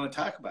else do you want to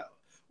talk about?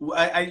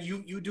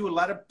 You do a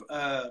lot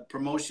of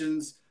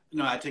promotions.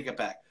 No, I take it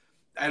back.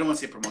 I don't want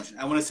to say promotion.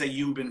 I want to say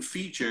you've been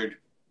featured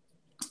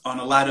on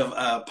a lot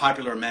of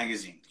popular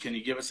magazines. Can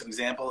you give us an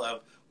example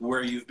of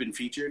where you've been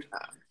featured?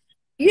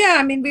 Yeah,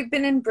 I mean, we've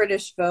been in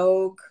British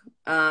Vogue.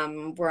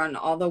 We're on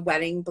all the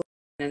wedding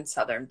and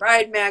Southern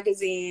Bride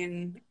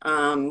magazine,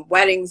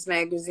 Weddings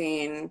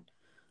magazine.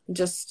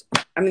 Just,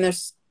 I mean,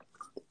 there's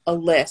a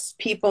list.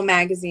 People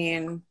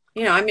magazine.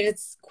 You know, I mean,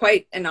 it's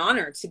quite an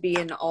honor to be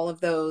in all of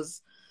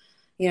those,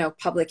 you know,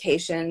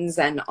 publications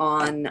and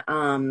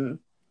on,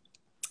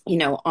 you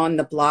know, on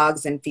the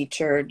blogs and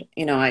featured.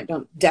 You know, I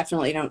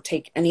definitely don't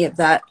take any of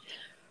that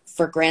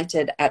for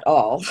granted at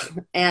all.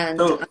 And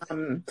So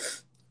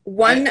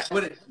one,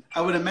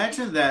 I would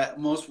imagine that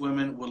most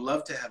women would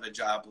love to have a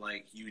job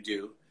like you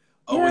do,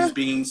 always yeah,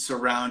 being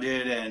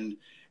surrounded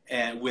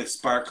and with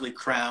sparkly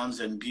crowns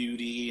and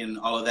beauty and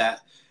all of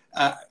that.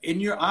 In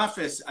your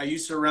office, are you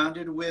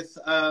surrounded with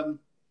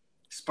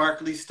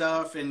sparkly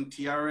stuff and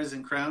tiaras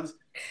and crowns?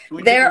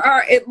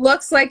 it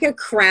looks like a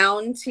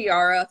crown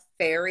tiara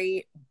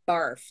fairy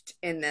barfed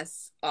in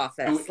this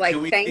office. Like,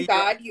 Can we thank see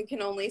God you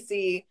can only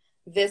see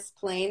this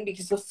plane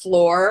because the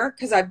floor,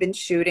 because I've been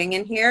shooting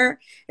in here,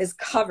 is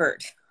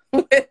covered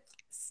with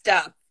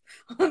stuff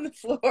on the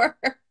floor.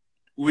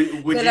 Would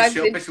you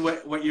show us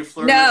what your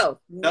floor is?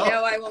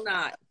 No, I will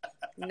not.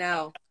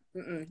 No.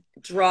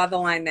 Draw the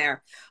line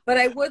there. But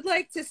I would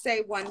like to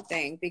say one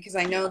thing, because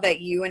I know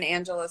that you and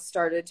Angela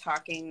started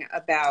talking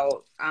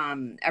about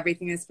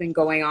everything that's been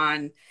going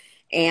on,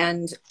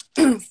 and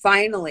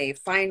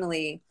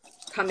finally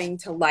coming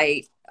to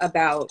light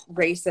about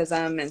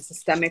racism and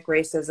systemic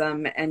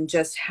racism, and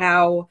just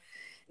how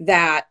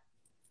that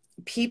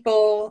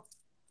people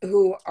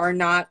who are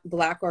not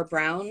Black or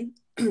brown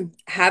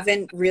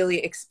haven't really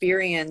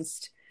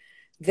experienced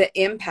the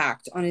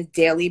impact on a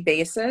daily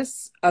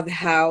basis of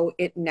how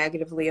it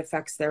negatively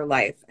affects their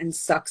life and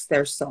sucks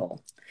their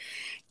soul.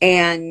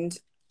 And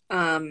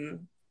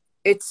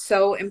it's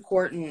so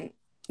important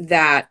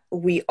that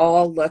we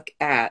all look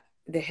at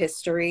the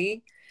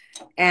history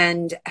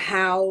and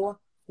how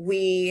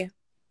we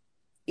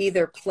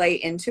either play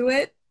into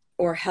it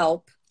or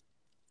help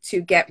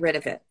to get rid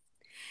of it.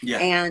 Yeah.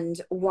 And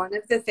one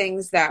of the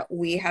things that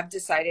we have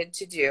decided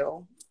to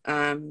do,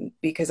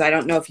 because I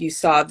don't know if you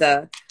saw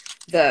the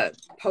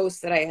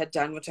post that I had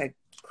done, which I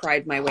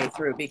cried my way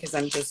through, because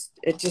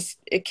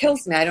it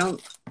kills me. I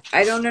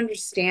don't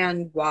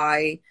understand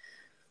why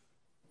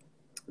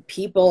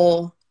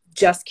people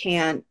just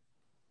can't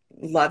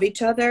love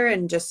each other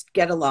and just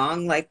get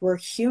along. Like, we're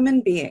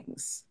human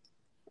beings.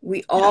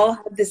 We all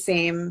have the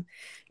same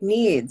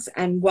needs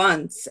and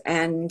wants,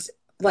 and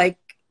like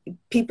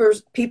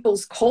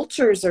people's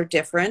cultures are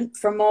different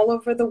from all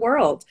over the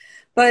world.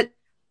 But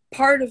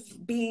part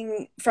of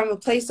being from a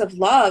place of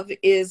love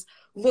is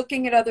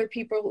looking at other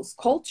people's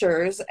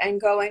cultures and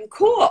going,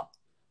 cool,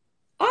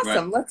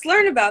 awesome, right, let's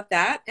learn about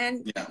that,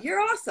 and you're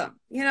awesome.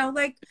 You know,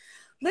 like,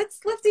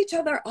 let's lift each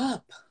other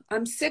up.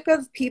 I'm sick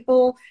of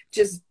people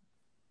just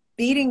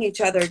beating each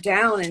other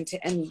down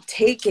and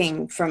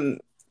taking from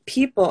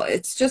people.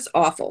 It's just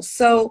awful.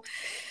 So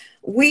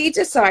we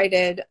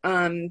decided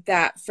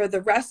that for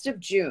the rest of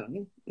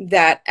June,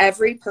 that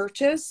every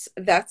purchase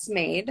that's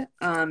made,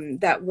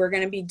 that we're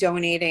going to be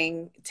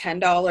donating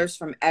 $10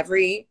 from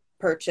every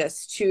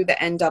purchase to the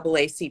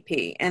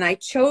NAACP. And I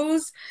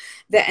chose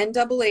the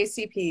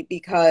NAACP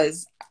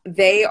because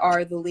they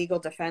are the legal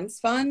defense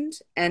fund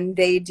and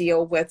they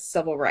deal with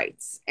civil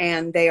rights.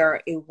 And they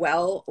are a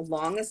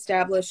long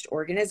established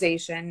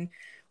organization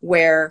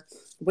where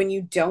when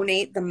you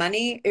donate the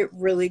money, it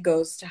really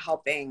goes to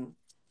helping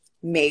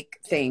make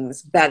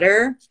things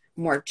better,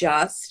 more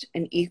just,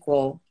 and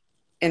equal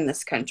in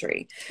this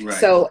country. Right.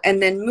 So, and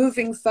then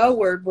moving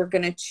forward, we're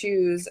going to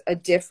choose a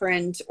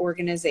different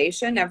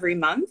organization every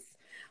month,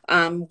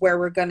 where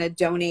we're going to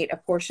donate a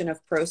portion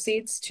of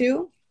proceeds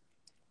to,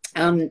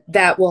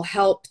 that will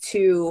help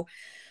to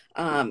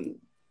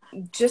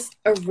just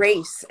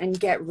erase and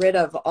get rid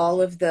of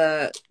all of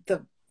the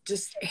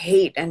just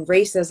hate and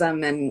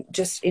racism and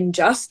just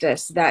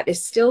injustice that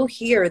is still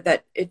here,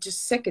 that it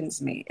just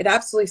sickens me. It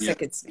absolutely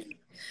sickens me.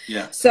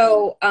 Yeah.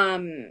 So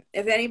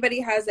if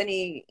anybody has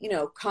any,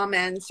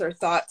 comments or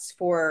thoughts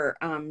for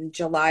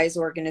July's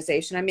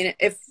organization, I mean,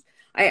 if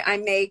I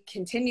may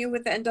continue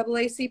with the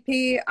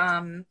NAACP,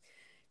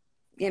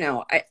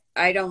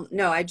 I don't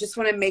know. I just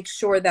want to make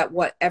sure that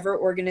whatever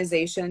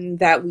organization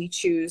that we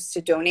choose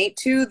to donate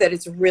to, that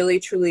it's really,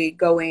 truly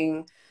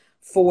going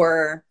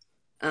for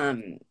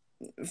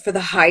the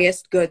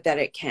highest good that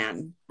it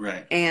can.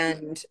 Right.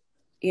 And,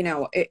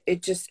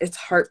 it's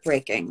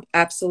heartbreaking,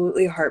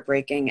 absolutely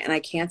heartbreaking. And I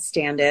can't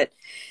stand it.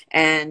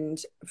 And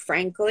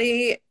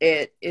frankly,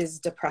 it is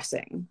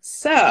depressing.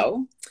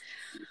 So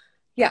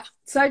yeah.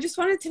 So I just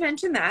wanted to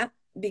mention that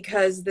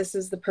because this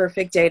is the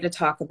perfect day to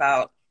talk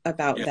about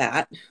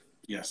that.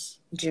 Yes.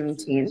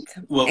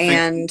 Juneteenth. Well,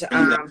 and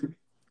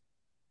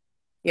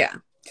yeah.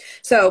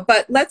 So,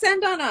 but let's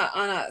end on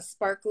a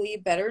sparkly,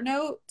 better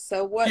note.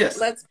 So what,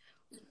 Yes.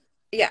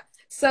 Yeah.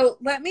 So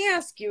let me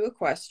ask you a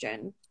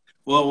question.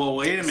 Well,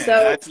 wait a minute.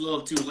 So, That's a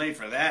little too late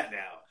for that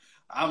now.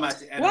 I'm at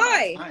the end of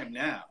my time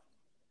now.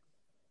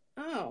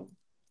 Oh.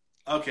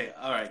 Okay.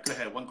 All right. Go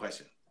ahead. One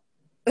question.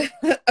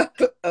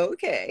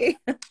 Okay.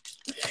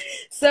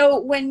 So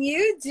when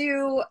you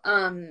do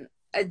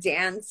a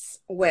dance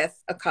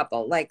with a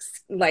couple, like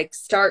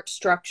start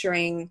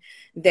structuring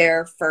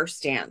their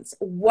first dance,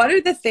 what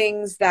are the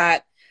things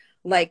that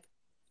like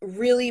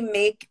really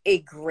make a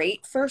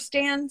great first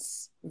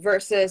dance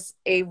versus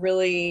a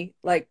really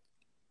like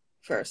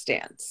first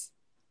dance?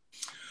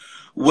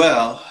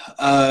 Well,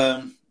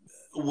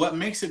 what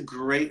makes a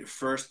great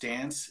first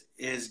dance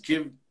is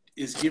giving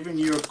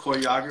your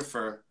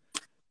choreographer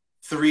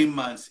 3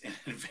 months in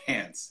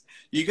advance.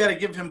 You got to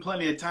give him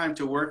plenty of time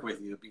to work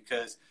with you,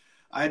 because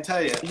I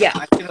tell you, Yeah.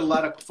 I get a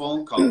lot of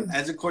phone calls.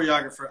 As a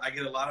choreographer, I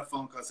get a lot of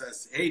phone calls that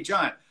say, hey,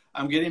 John,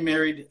 I'm getting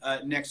married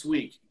next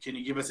week. Can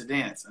you give us a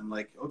dance? I'm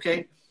like,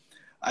 okay,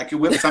 I can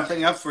whip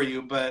something up for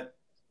you, but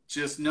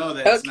just know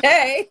that it's not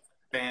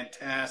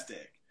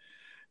fantastic.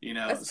 You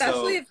know,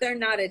 especially if they're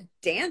not a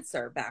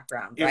dancer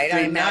background, right?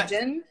 I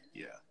imagine.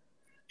 Yeah.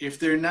 If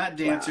they're not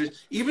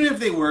dancers, even if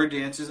they were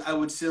dancers, I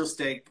would still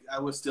say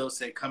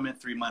come in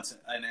 3 months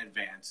in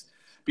advance,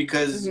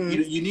 because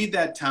you need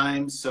that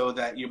time so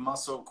that your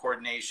muscle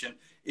coordination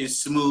is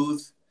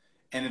smooth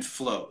and it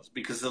flows.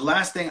 Because the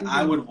last thing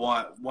I would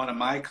want one of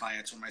my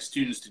clients or my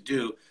students to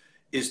do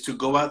is to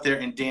go out there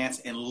and dance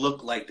and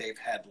look like they've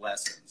had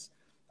lessons.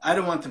 I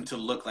don't want them to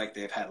look like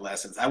they've had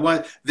lessons.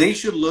 They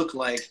should look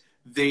like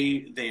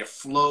they are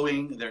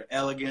flowing, they're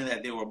elegant,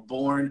 that they were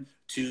born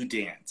to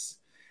dance.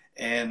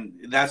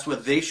 And that's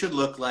what they should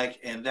look like,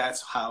 and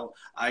that's how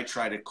I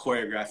try to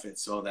choreograph it,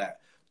 so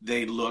that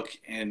they look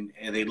and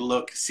they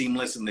look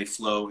seamless and they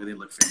flow and they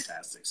look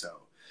fantastic.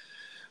 So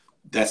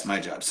that's my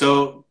job.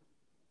 So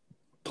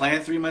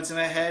plan 3 months in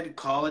ahead,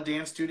 call a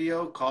dance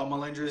studio, call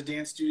Melendrez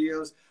Dance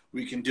Studios.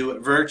 We can do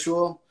it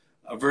virtual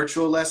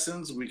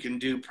lessons. We can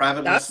do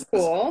private lessons.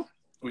 That's cool.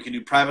 We can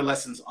do private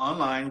lessons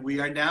online. We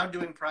are now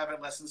doing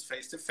private lessons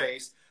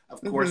face-to-face,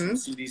 of course, with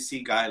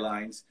CDC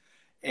guidelines.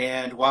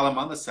 And while I'm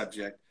on the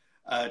subject,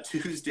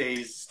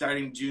 Tuesdays,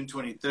 starting June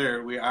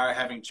 23rd, we are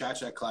having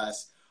cha-cha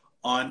class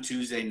on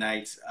Tuesday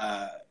nights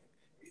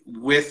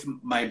with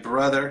my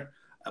brother.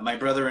 My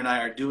brother and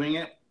I are doing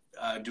it,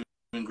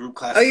 doing group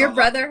classes. Oh, your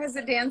brother has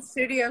a dance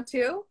studio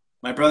too?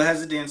 My brother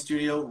has a dance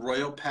studio,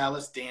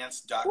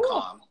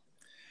 royalpalacedance.com.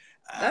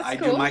 I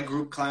do my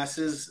group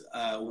classes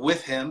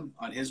with him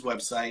on his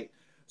website.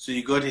 So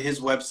you go to his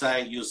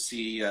website, you'll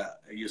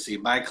see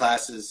my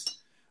classes.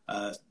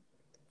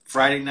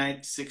 Friday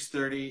night,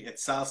 6:30 at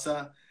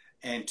Salsa,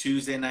 and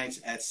Tuesday nights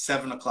at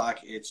 7 o'clock,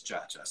 it's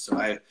cha-cha. So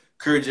I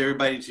encourage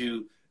everybody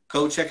to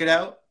go check it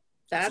out.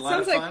 That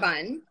sounds like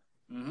fun.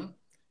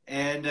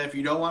 And if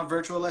you don't want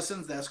virtual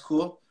lessons, that's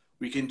cool.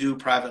 We can do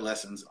private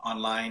lessons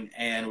online,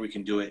 and we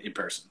can do it in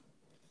person.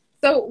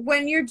 So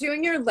when you're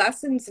doing your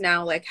lessons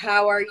now, like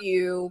how are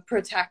you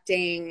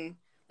protecting,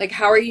 like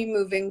how are you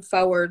moving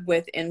forward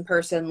with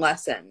in-person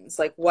lessons?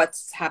 Like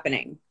what's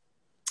happening?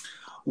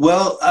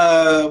 Well,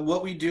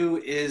 what we do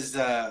is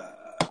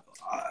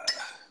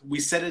we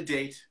set a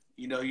date.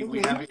 You know, we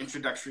have an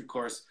introductory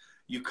course.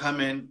 You come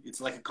in. It's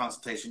like a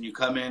consultation. You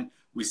come in.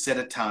 We set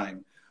a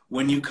time.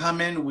 When you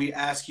come in, we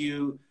ask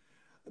you,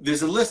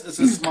 there's a list. It's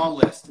a small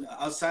list.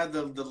 Outside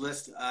the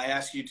list, I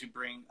ask you to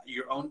bring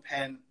your own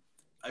pen,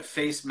 a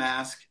face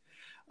mask,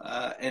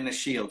 and a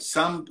shield.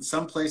 Some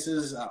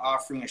places are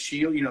offering a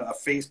shield, you know, a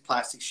face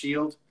plastic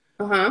shield,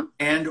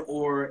 and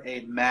or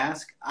a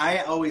mask. I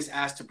always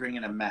ask to bring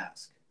in a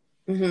mask.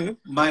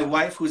 My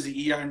wife, who's an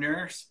ER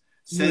nurse,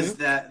 says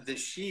that the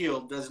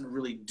shield doesn't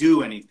really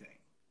do anything.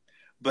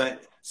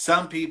 But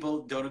some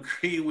people don't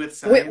agree with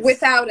science.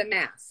 Without a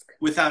mask.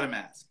 Without a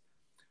mask.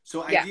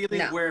 So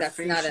ideally, wear a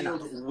face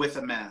shield with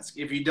a mask.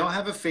 If you don't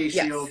have a face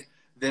shield,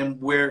 then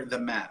wear the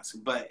mask.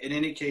 But in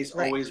any case,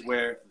 always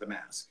wear the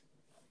mask.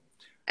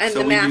 And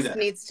the mask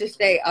needs to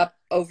stay up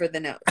over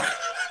the nose.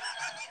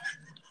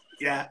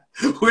 Yeah,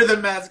 wear the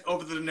mask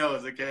over the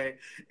nose, okay?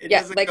 It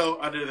doesn't go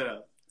under the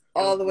nose.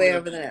 All the way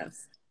over the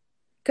nose.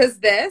 Because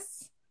this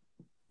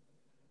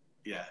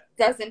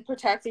doesn't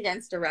protect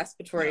against a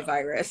respiratory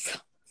virus. It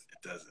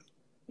doesn't.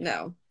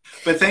 No.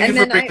 But thank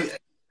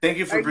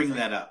you for bringing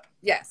that up.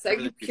 Yes. Are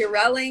you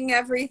Purelling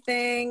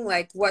everything?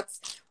 Like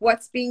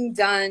what's being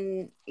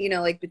done, you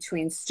know, like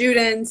between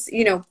students,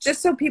 you know,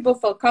 just so people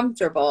feel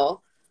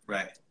comfortable.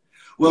 Right.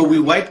 Well, we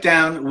wipe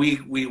down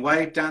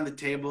the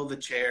table, the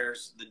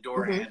chairs, the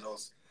door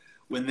handles.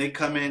 When they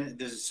come in,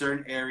 there's a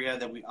certain area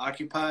that we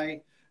occupy.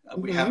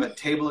 We have a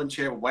table and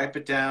chair, wipe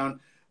it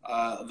down.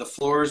 The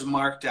floor is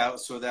marked out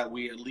so that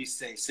we at least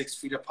stay 6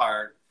 feet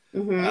apart.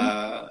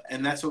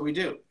 And that's what we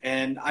do.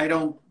 And I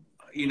don't,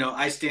 you know,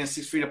 I stand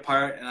 6 feet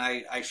apart and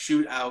I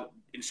shoot out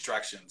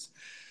instructions.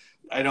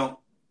 I don't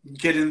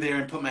get in there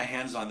and put my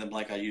hands on them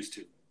like I used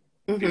to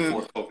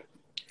before COVID.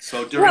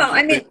 So during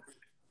COVID,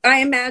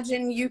 I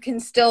imagine you can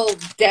still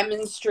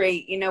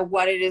demonstrate, you know,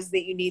 what it is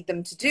that you need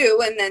them to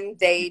do, and then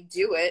they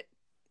do it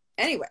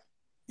anyway.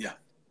 Yeah.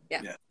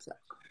 Yeah. Yeah.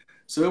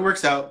 So it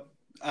works out.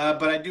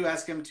 But I do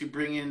ask them to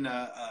bring in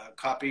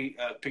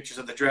pictures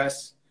of the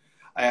dress.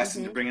 I ask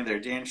them to bring in their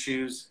dance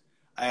shoes.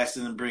 I ask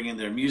them to bring in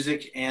their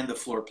music and the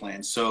floor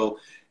plan. So,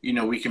 you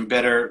know, we can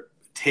better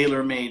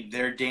tailor-made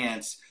their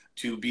dance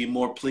to be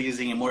more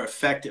pleasing and more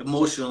effective,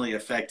 emotionally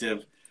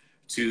effective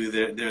to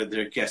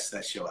their guests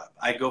that show up.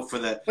 I go for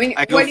the.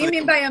 What do you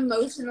mean by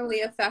emotionally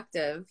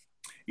effective?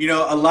 You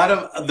know, a lot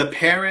of the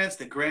parents,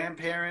 the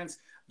grandparents,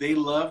 they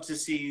love to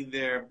see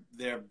their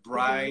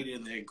bride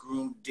and their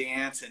groom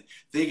dance, and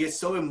they get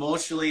so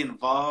emotionally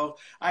involved.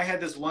 I had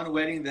this one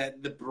wedding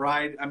that the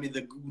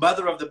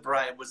mother of the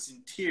bride was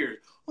in tears.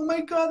 Oh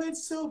my God,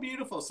 that's so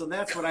beautiful. So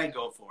that's what I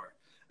go for.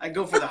 I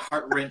go for the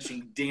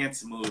heart-wrenching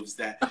dance moves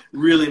that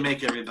really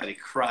make everybody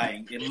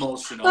crying,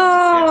 emotional.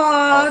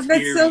 Oh,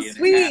 that's so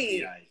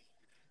sweet.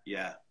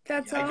 Yeah.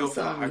 That's awesome. I go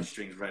for the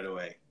heartstrings right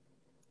away.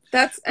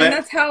 That's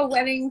how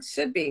weddings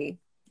should be.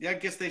 Yeah, I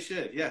guess they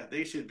should. Yeah,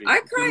 they should be. I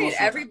cry at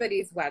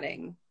everybody's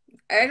wedding.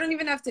 I don't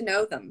even have to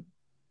know them.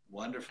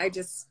 Wonderful. I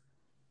just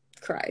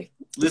cry.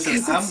 Listen,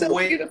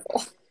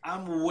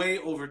 I'm way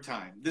over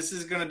time. This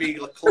is going to be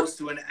close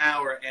to an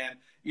hour, and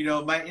you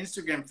know my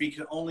Instagram feed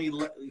can only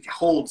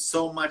hold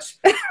so much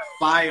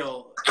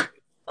file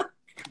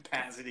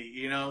capacity.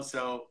 You know,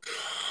 so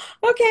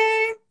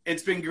okay.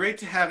 It's been great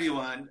to have you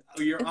on.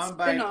 You're on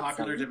by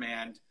popular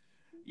demand.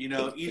 You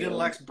know,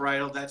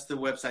 Edenluxebridal. That's the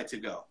website to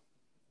go.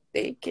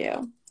 Thank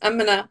you. I'm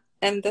going to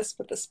end this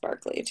with a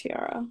sparkly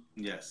tiara.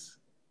 Yes.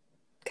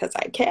 Because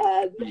I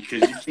can.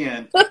 Because you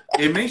can.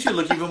 It makes you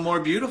look even more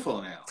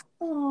beautiful now.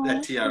 Aww,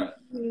 that tiara.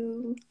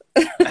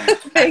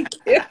 Thank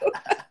you.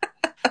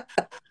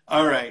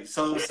 All right.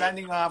 So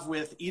signing off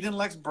with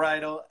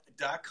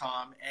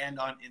EdenluxeBridal.com and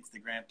on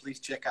Instagram.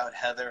 Please check out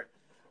Heather.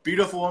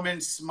 Beautiful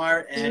woman,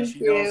 smart, and she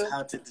knows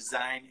how to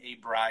design a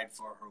bride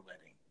for her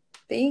wedding.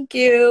 Thank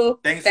you.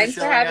 Thanks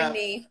for having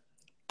me.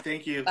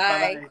 Thank you.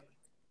 Bye. Bye.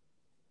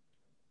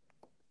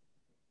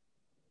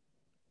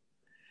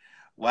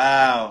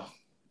 Wow,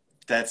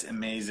 that's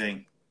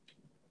amazing.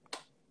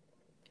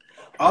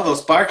 All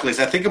those sparklies.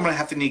 I think I'm gonna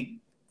have to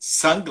need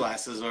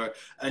sunglasses or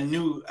a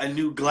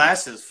new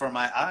glasses for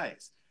my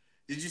eyes.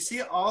 Did you see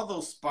all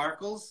those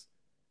sparkles?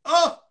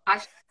 Oh,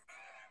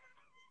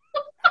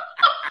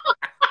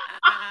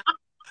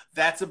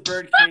 that's a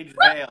birdcage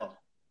veil.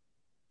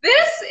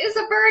 This is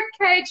a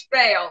birdcage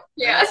veil.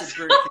 Yes, that's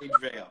a birdcage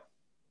veil.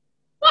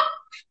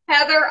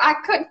 Heather, I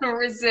couldn't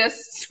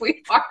resist,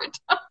 sweetheart.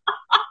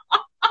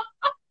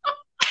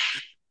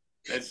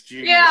 That's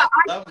genius. Yeah,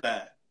 I love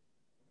that.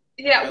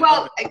 Yeah,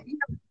 well,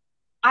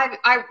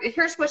 I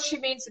here's what she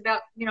means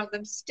about, you know,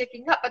 them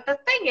sticking up. But the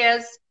thing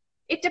is,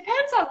 it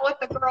depends on what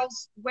the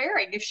girl's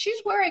wearing. If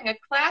she's wearing a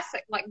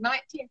classic like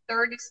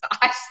 1930s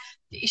size,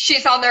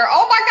 she's on there.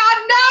 Oh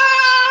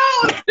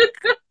my God,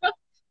 no!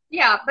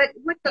 Yeah, but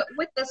with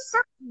the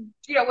certain,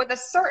 you know, with a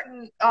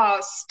certain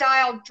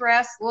style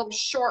dress, little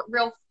short,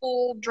 real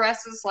full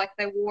dresses like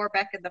they wore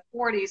back in the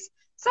 40s,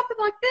 something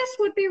like this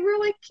would be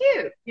really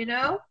cute, you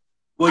know.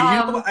 Well,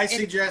 you know what I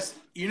suggest?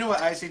 You know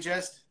what I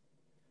suggest?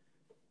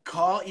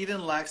 Call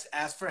Eden Lux,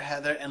 ask for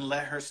Heather, and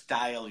let her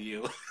style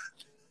you.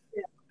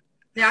 Yeah.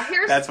 Now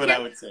that's what I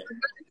would say.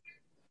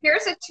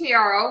 Here's a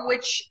tiara,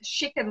 which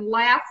she can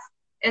laugh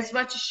as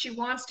much as she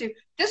wants to.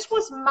 This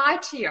was my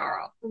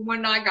tiara from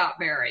when I got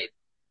married.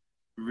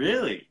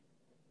 Really?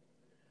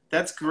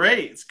 That's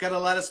great. It's got a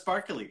lot of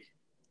sparkly.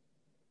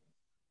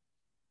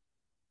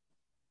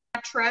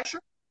 Treasure,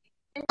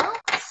 you know?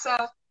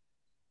 So.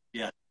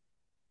 Yeah. I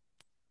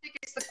think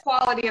it's the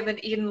quality of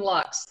an Eden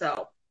Lux,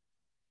 though.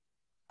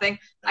 I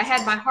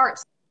had my heart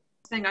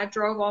thing. I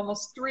drove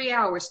almost 3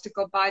 hours to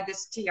go buy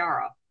this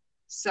tiara,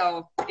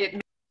 so it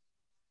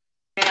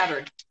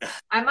mattered.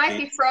 I might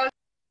be frozen.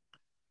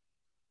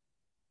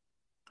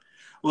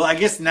 Well, I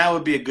guess now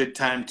would be a good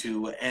time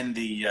to end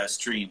the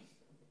stream.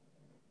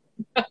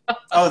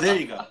 Oh, there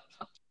you go.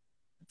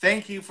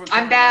 Thank you for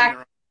coming. I'm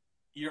back.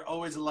 You're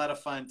always a lot of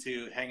fun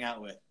to hang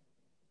out with.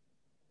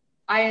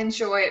 I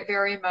enjoy it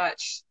very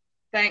much.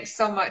 Thanks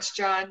so much,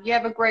 John. You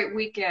have a great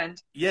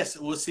weekend. Yes,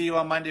 we'll see you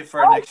on Monday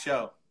for our next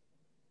show.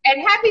 And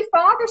happy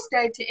Father's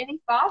Day to any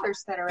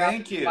fathers that are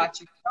out there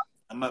watching.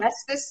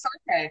 That's this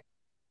Sunday.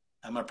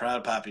 I'm a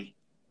proud papi.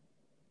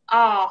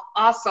 Oh,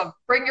 awesome.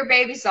 Bring your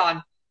babies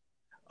on.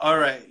 All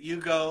right, you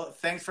go.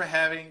 Thanks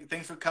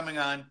for coming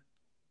on.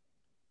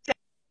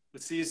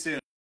 We'll see you soon.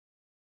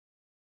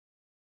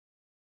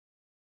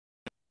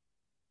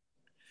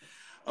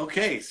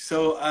 Okay,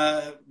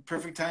 so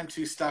perfect time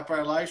to stop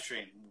our live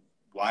stream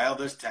while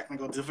there's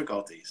technical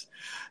difficulties.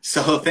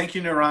 So thank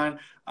you, Naran.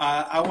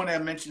 I want to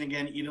mention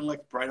again,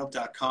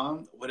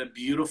 EdenluxeBridal.com. What a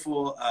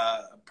beautiful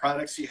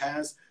products she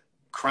has.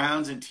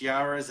 Crowns and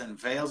tiaras and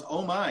veils.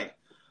 Oh my.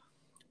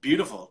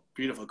 Beautiful,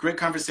 beautiful. Great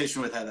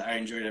conversation with Heather. I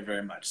enjoyed it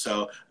very much.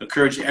 So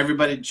encourage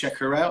everybody to check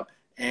her out.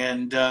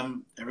 And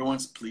everyone,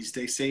 please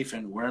stay safe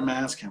and wear a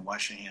mask and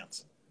wash your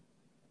hands.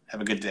 Have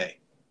a good day.